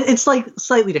 It's like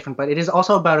slightly different, but it is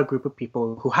also about a group of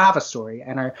people who have a story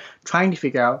and are trying to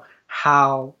figure out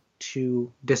how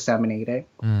to disseminate it,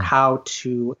 how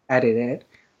to edit it.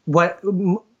 What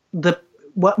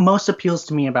most appeals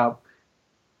to me about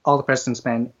All the President's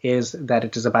Men is that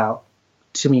it is about,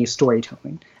 to me,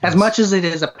 storytelling. As much as it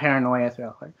is a paranoia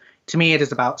thriller, to me it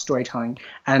is about storytelling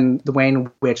and the way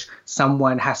in which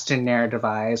someone has to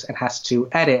narrativize and has to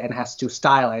edit and has to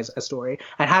stylize a story.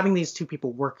 And having these two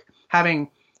people having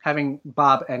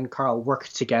Bob and Carl work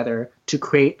together to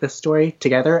create this story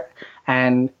together,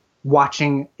 and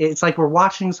it's like we're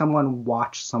watching someone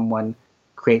watch someone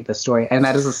create the story. And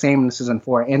that is the same in Season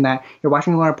 4, in that you're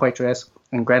watching Laura Poitras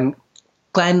and Glenn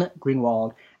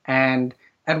Greenwald and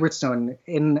Edward Snowden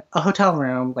in a hotel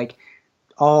room, like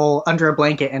all under a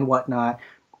blanket and whatnot,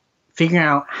 figuring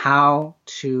out how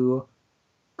to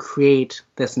create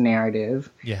this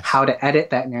narrative, how to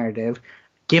edit that narrative,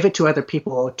 give it to other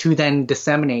people to then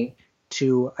disseminate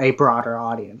to a broader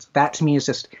audience. That to me is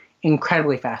just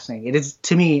incredibly fascinating. It is,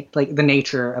 to me, like about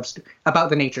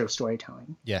the nature of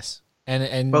storytelling. Yes.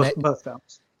 And both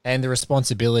films. And the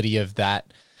responsibility of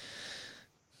that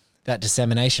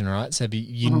dissemination, right? So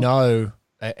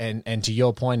and to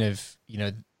your point of,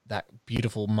 that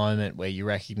beautiful moment where you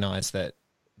recognize that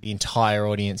the entire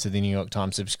audience of the New York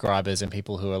Times subscribers and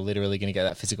people who are literally going to get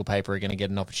that physical paper are going to get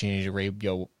an opportunity to read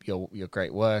your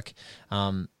great work.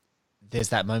 There's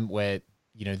that moment where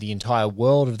the entire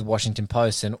world of the Washington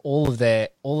Post and all of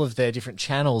their different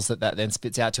channels that then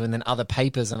spits out to, and then other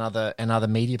papers and other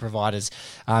media providers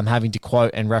having to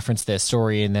quote and reference their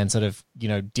story, and then sort of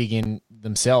dig in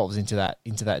themselves into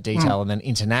that detail, and then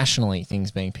internationally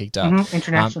things being picked up.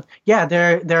 International,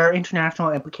 there are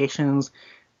international implications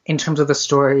in terms of the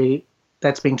story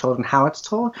that's being told and how it's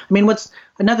told. I mean, what's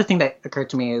another thing that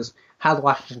occurred to me is how the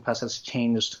Washington Post has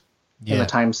changed in the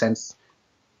time since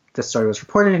this story was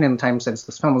reported and in the time since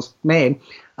this film was made.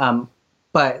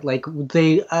 But like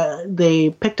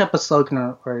they picked up a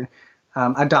slogan or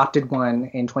adopted one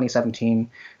in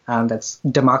 2017 that's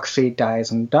 "Democracy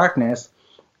Dies in Darkness."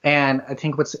 And I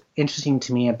think what's interesting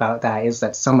to me about that is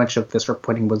that so much of this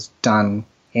reporting was done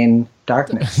in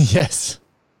darkness. Yes,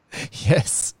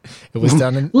 it was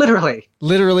done in literally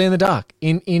in the dark,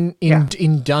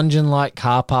 in dungeon-like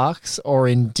car parks, or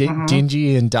in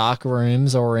dingy and dark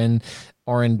rooms, or in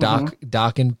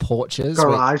darkened porches,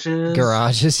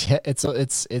 garages. Yeah, it's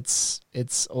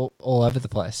all over the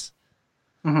place.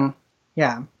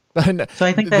 Yeah. So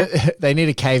I think that they need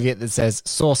a caveat that says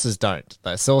sources don't.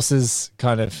 The sources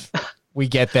kind of we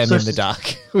get them in the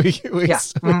dark. we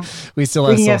still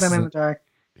have get them in the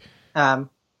dark.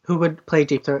 Who would play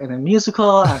Deep Throat in a musical?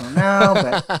 I don't know,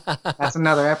 but that's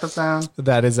another episode.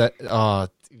 That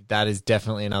is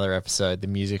definitely another episode, the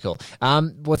musical.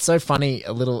 What's so funny,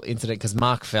 a little incident, because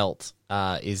Mark Felt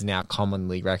is now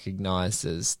commonly recognized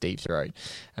as Deep Throat.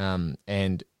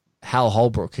 And Hal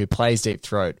Holbrook, who plays Deep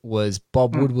Throat, was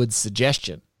Bob Woodward's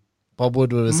suggestion. Bob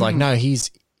Woodward was like, no,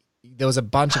 there was a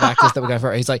bunch of actors that were going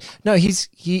for it. He's like, no, he's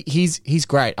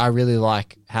great. I really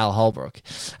like Hal Holbrook.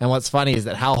 And what's funny is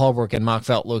that Hal Holbrook and Mark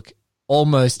Felt look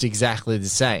almost exactly the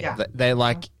same. Yeah.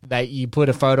 You put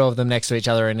a photo of them next to each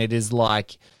other, and it is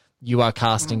like you are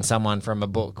casting someone from a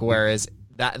book. Whereas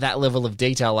that level of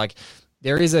detail, like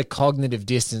there is a cognitive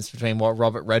distance between what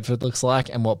Robert Redford looks like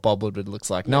and what Bob Woodward looks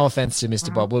like. No offense to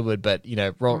Mr. Bob Woodward, but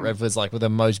Robert Redford's like the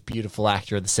most beautiful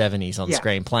actor of the 70s on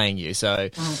screen playing you. So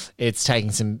it's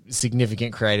taking some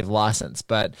significant creative license.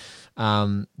 But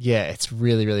it's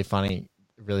really, really funny.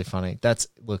 Really funny.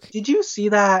 Did you see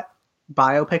that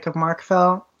biopic of Mark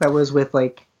Felt that was with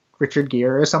like Richard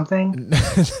Gere or something?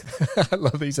 I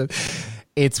love that you said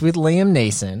it's with Liam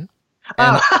Neeson.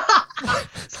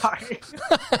 Sorry.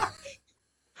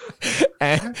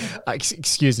 And,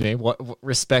 excuse me, what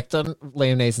respect on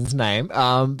Liam Neeson's name.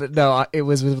 But no, it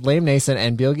was with Liam Neeson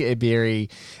and Bilge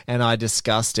Ebiri, and I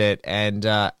discussed it. And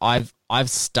I've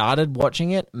started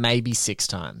watching it maybe 6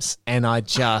 times, and I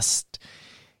just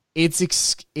it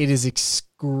is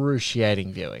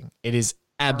excruciating viewing. It is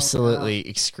absolutely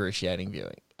excruciating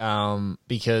viewing.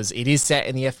 Because it is set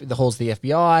in the halls of the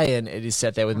FBI, and it is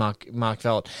set there with Mark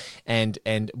Felt,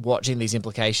 and watching these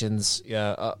implications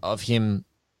of him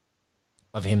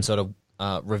sort of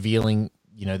revealing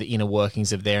the inner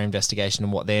workings of their investigation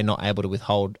and what they're not able to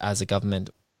withhold as a government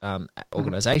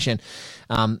organization.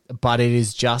 But it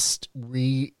is just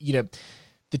the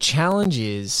challenge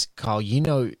is, Kyle,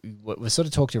 what we sort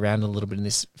of talked around a little bit in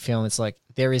this film. It's like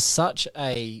there is such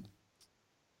a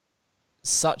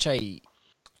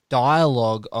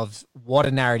dialogue of what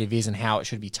a narrative is and how it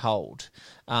should be told.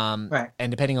 And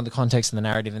depending on the context of the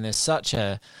narrative, and there's such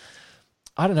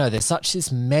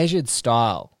this measured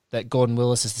style that Gordon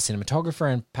Willis as the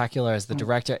cinematographer and Pakula as the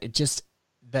director,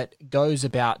 that goes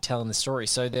about telling the story.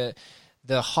 So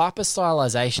the hyper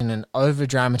stylization and over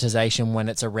dramatization when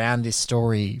it's around this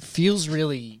story feels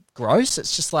really gross.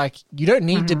 It's just like, you don't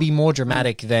need to be more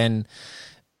dramatic than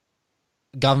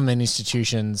government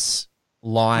institutions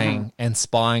lying and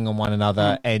spying on one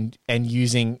another and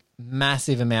using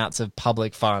massive amounts of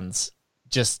public funds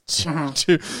just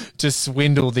to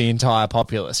swindle the entire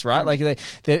populace, right? Like there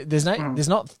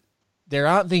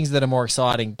aren't things that are more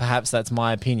exciting. Perhaps that's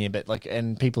my opinion, but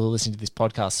and people who listen to this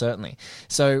podcast certainly.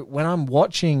 So when I'm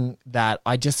watching that,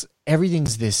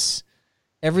 everything's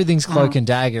cloak and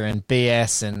dagger and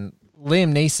BS. And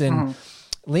Liam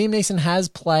Neeson has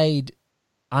played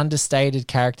understated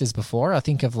characters before. I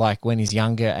think of when he's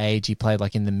younger age, he played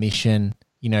in The Mission.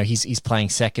 He's playing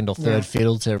second or third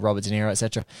fiddle to Robert De Niro,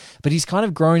 etc. But he's kind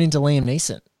of grown into Liam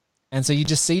Neeson, and so you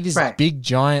just see this big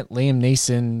giant Liam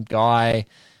Neeson guy,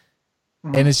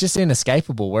 and it's just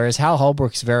inescapable. Whereas Hal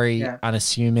Holbrook's very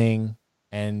unassuming,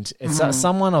 and it's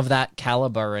someone of that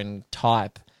caliber and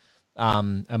type,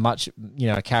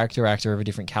 a character actor of a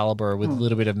different caliber with a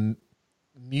little bit of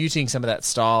muting some of that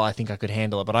style. I think I could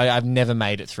handle it, but I've never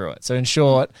made it through it. So in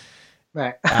short,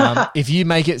 if you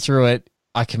make it through it,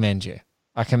 I commend you.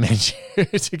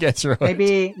 To get through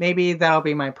it. Maybe that'll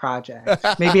be my project.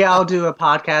 Maybe I'll do a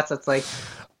podcast that's like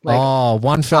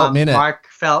one felt minute. Mark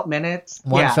Felt minutes.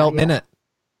 Felt minute.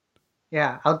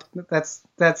 Yeah, that's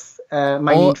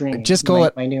my new dream. Just call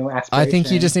it my new aspiration. I think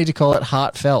you just need to call it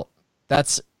heartfelt.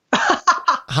 That's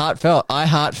heartfelt. I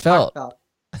heartfelt. Heartfelt.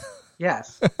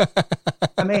 Yes.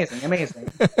 Amazing.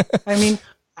 I mean,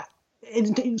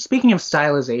 speaking of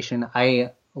stylization,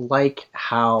 I like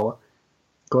how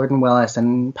Gordon Willis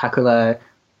and Pakula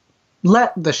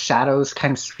let the shadows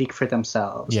kind of speak for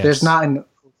themselves. Yes. There's not an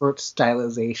overt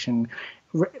stylization.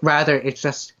 Rather, it's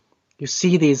just you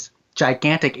see these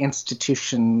gigantic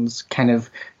institutions kind of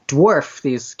dwarf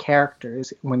these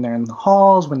characters when they're in the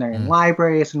halls, when they're in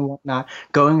libraries and whatnot,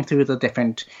 going through the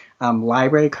different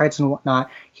library cards and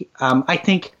whatnot. I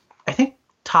think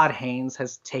Todd Haynes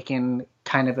has taken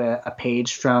kind of a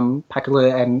page from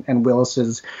Pakula and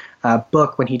Willis's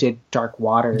book when he did Dark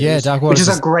Waters. Yeah, Dark Waters, which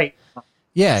is a great.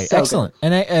 Yeah, so excellent.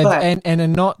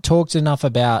 And not talked enough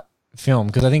about film,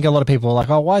 because I think a lot of people are like,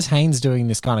 oh, why is Haynes doing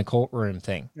this kind of courtroom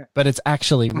thing? But it's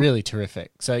actually really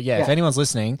terrific. So if anyone's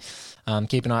listening,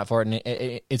 keep an eye out for it. And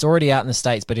it's already out in the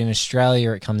States, but in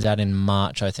Australia it comes out in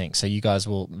March, I think. So you guys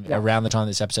will, around the time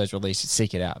this episode's released,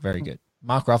 seek it out. Very good.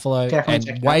 Mark Ruffalo,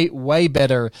 Definitely and way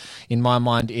better in my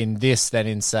mind in this than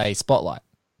in, say, Spotlight.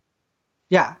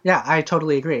 Yeah, I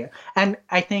totally agree. And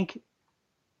I think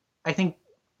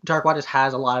Dark Waters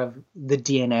has a lot of the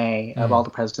DNA of All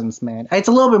the President's Men. It's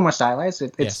a little bit more stylized.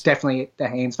 It's definitely the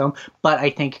Haynes film, but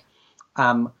I think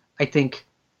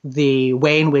the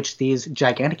way in which these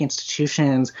gigantic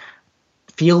institutions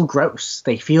feel gross,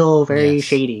 they feel very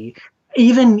shady.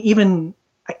 Even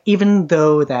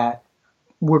though that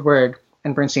Woodward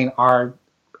and Bernstein are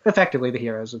effectively the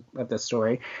heroes of this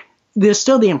story, there's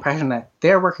still the impression that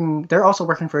they're also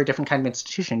working for a different kind of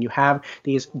institution. You have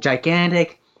these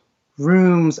gigantic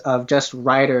rooms of just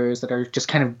writers that are just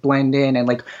kind of blend in, and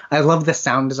like I love the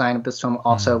sound design of this film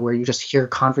also, where you just hear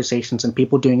conversations and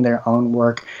people doing their own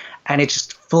work, and it's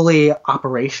just fully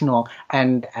operational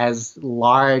and as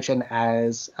large and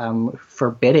as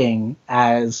forbidding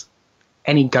as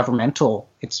any governmental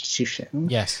institution.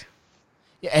 Yes.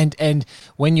 And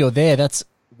when you're there, that's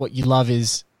what you love,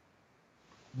 is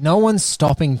no one's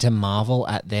stopping to marvel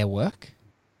at their work.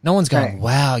 No one's going,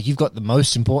 wow, you've got the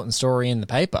most important story in the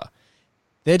paper.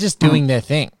 They're just doing their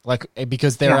thing. Like,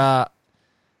 because there are,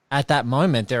 at that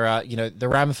moment, there are, the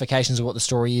ramifications of what the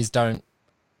story is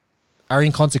are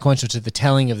inconsequential to the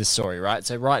telling of the story, right?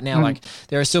 So right now, like,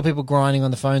 there are still people grinding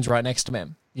on the phones right next to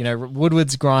them.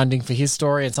 Woodward's grinding for his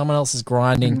story, and someone else is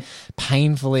grinding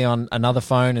painfully on another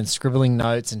phone and scribbling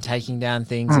notes and taking down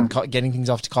things and getting things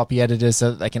off to copy editors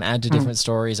so that they can add to different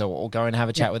stories, or go and have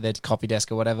a chat with their copy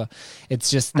desk or whatever.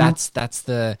 It's just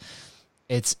it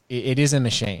is a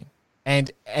machine,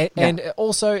 and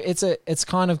also it's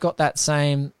kind of got that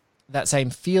same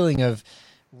feeling of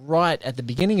right at the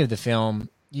beginning of the film.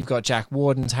 You've got Jack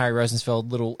Warden's, Harry Rosenfeld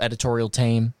little editorial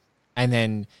team, and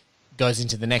then goes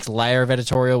into the next layer of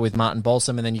editorial with Martin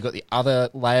Balsam, and then you've got the other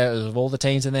layer of all the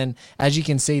teams, and then as you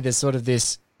can see, there's sort of the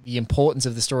importance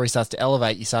of the story starts to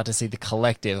elevate. You start to see the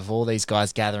collective of all these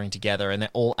guys gathering together, and they're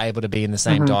all able to be in the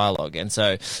same dialogue, and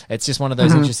so it's just one of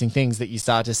those interesting things that you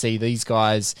start to see these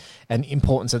guys and the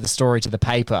importance of the story to the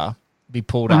paper be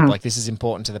pulled up. Like, this is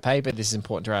important to the paper, this is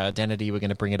important to our identity, we're going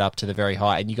to bring it up to the very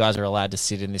high, and you guys are allowed to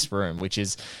sit in this room, which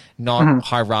is not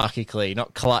hierarchically,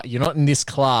 you're not in this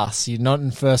class, you're not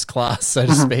in first class, so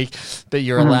to speak, but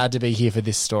you're allowed to be here for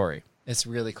this story. It's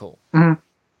really cool. Yeah,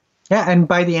 and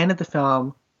by the end of the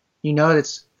film,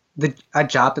 it's a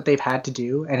job that they've had to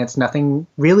do, and it's nothing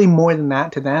really more than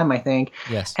that to them, I think.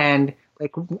 Yes. And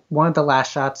like one of the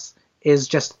last shots is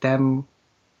just them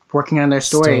working on their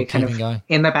story kind of going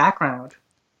in the background.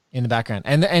 And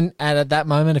at that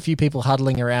moment, a few people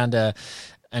huddling around an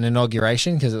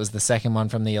inauguration, because it was the second one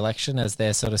from the election, as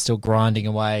they're sort of still grinding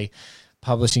away,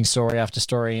 publishing story after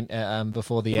story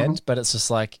before the end. But it's just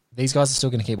like, these guys are still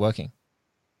going to keep working.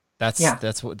 That's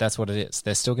what it is.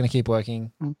 They're still going to keep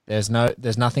working. There's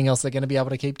nothing else they're going to be able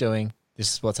to keep doing.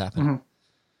 This is what's happening.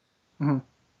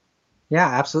 Yeah,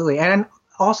 absolutely. And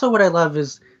also what I love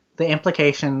is the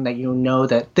implication that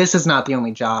that this is not the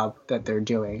only job that they're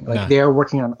doing. Like, they're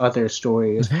working on other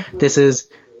stories. This is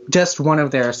just one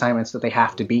of their assignments that they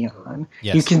have to be on.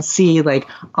 Yes. You can see, like,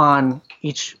 on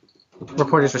each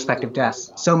reporter's respective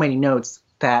desk, so many notes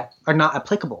that are not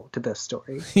applicable to this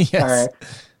story. Yes.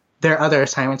 Their other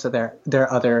assignments of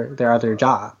their other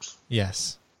jobs.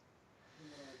 Yes.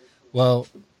 Well,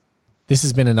 this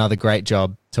has been another great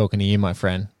job talking to you, my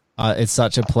friend. It's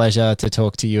such a pleasure to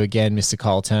talk to you again, Mr.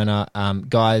 Kyle Turner.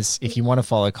 Guys, if you want to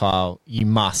follow Kyle, you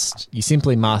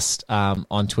simply must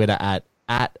on Twitter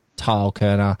at Kyle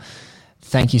Kerner.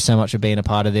 Thank you so much for being a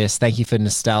part of this. Thank you for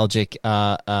nostalgic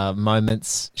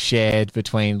moments shared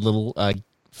between little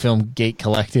film geek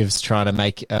collectives trying to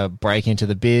make a break into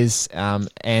the biz.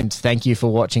 And thank you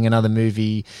for watching another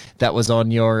movie that was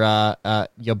on your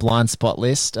blind spot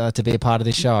list to be a part of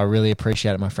this show. I really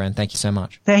appreciate it, my friend. Thank you so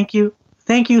much. Thank you.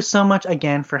 Thank you so much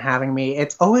again for having me.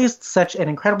 It's always such an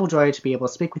incredible joy to be able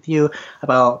to speak with you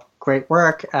about great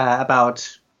work,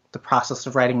 about the process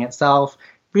of writing itself.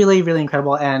 Really, really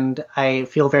incredible. And I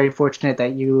feel very fortunate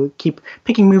that you keep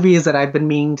picking movies that I've been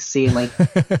meaning to see and like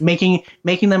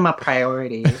making them a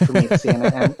priority for me to see.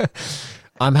 And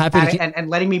I'm happy to and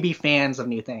letting me be fans of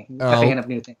new things, a fan of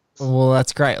new things. Well,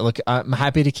 that's great. Look, I'm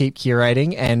happy to keep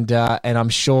curating, and I'm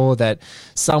sure that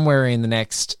somewhere in the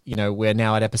next, we're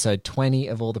now at episode 20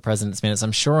 of All the President's Minutes.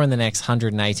 I'm sure in the next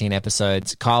 118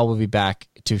 episodes, Kyle will be back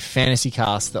to fantasy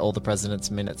cast the All the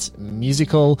President's Minutes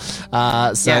musical.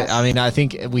 Yes. I mean, I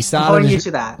think we started a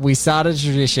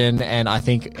tradition, and I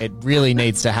think it really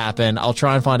needs to happen. I'll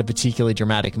try and find a particularly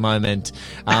dramatic moment.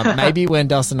 Maybe when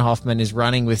Dustin Hoffman is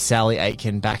running with Sally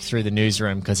Aitken back through the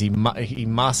newsroom, because she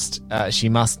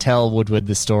must tell Woodward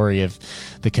the story of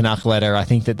the Canuck letter. I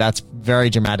think that's very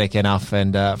dramatic enough,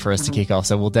 and for us to kick off.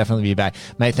 So we'll definitely be back,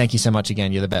 mate. Thank you so much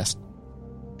again. You're the best.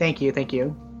 Thank you.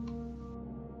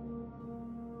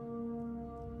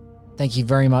 Thank you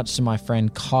very much to my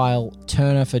friend Kyle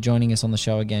Turner for joining us on the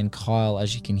show again. Kyle,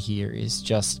 as you can hear, is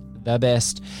just the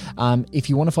best. If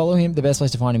you want to follow him, the best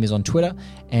place to find him is on Twitter,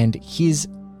 and his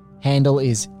handle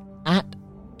is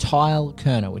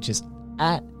 @TyleKerner, which is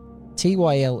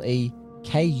 @TYLEKURNER.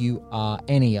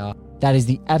 That is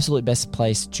the absolute best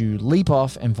place to leap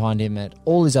off and find him at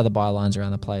all his other bylines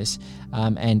around the place,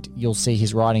 and you'll see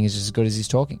his writing is as good as he's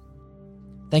talking.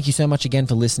 Thank you so much again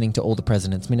for listening to All the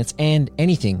President's Minutes and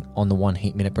anything on the One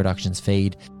Heat Minute Productions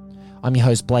feed. I'm your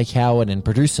host, Blake Howard, and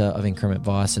producer of Increment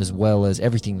Vice, as well as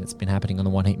everything that's been happening on the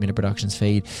One Heat Minute Productions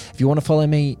feed. If you want to follow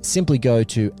me, simply go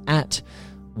to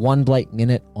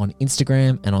 @OneBlakeMinute on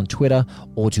Instagram and on Twitter,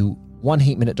 or to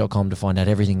oneheatminute.com to find out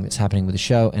everything that's happening with the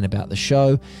show and about the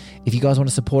show. If you guys want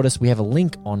to support us, we have a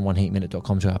link on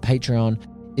oneheatminute.com to our Patreon.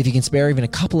 If you can spare even a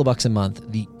couple of bucks a month,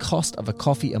 the cost of a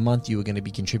coffee a month, you are going to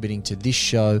be contributing to this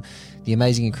show, the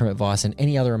amazing Increment Vice, and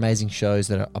any other amazing shows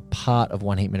that are a part of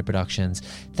One Heat Minute Productions.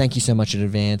 Thank you so much in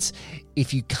advance.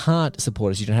 If you can't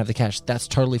support us, you don't have the cash, that's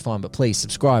totally fine. But please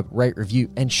subscribe, rate, review,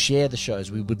 and share the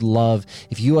shows. We would love,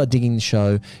 if you are digging the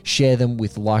show, share them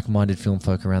with like-minded film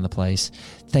folk around the place.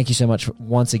 Thank you so much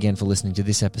once again for listening to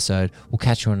this episode. We'll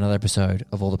catch you on another episode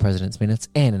of All the President's Minutes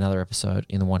and another episode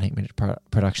in the One Heat Minute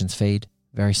Productions feed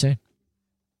very soon.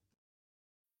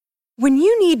 When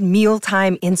you need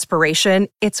mealtime inspiration,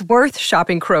 it's worth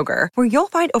shopping Kroger, where you'll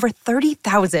find over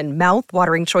 30,000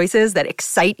 mouth-watering choices that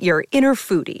excite your inner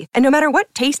foodie. And no matter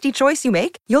what tasty choice you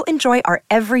make, you'll enjoy our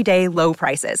everyday low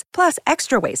prices, plus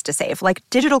extra ways to save, like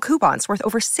digital coupons worth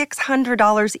over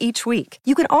 $600 each week.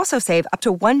 You can also save up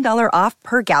to $1 off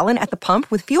per gallon at the pump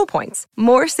with fuel points.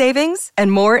 More savings and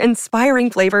more inspiring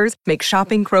flavors make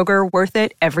shopping Kroger worth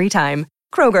it every time.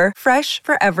 Kroger, fresh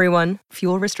for everyone.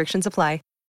 Fuel restrictions apply.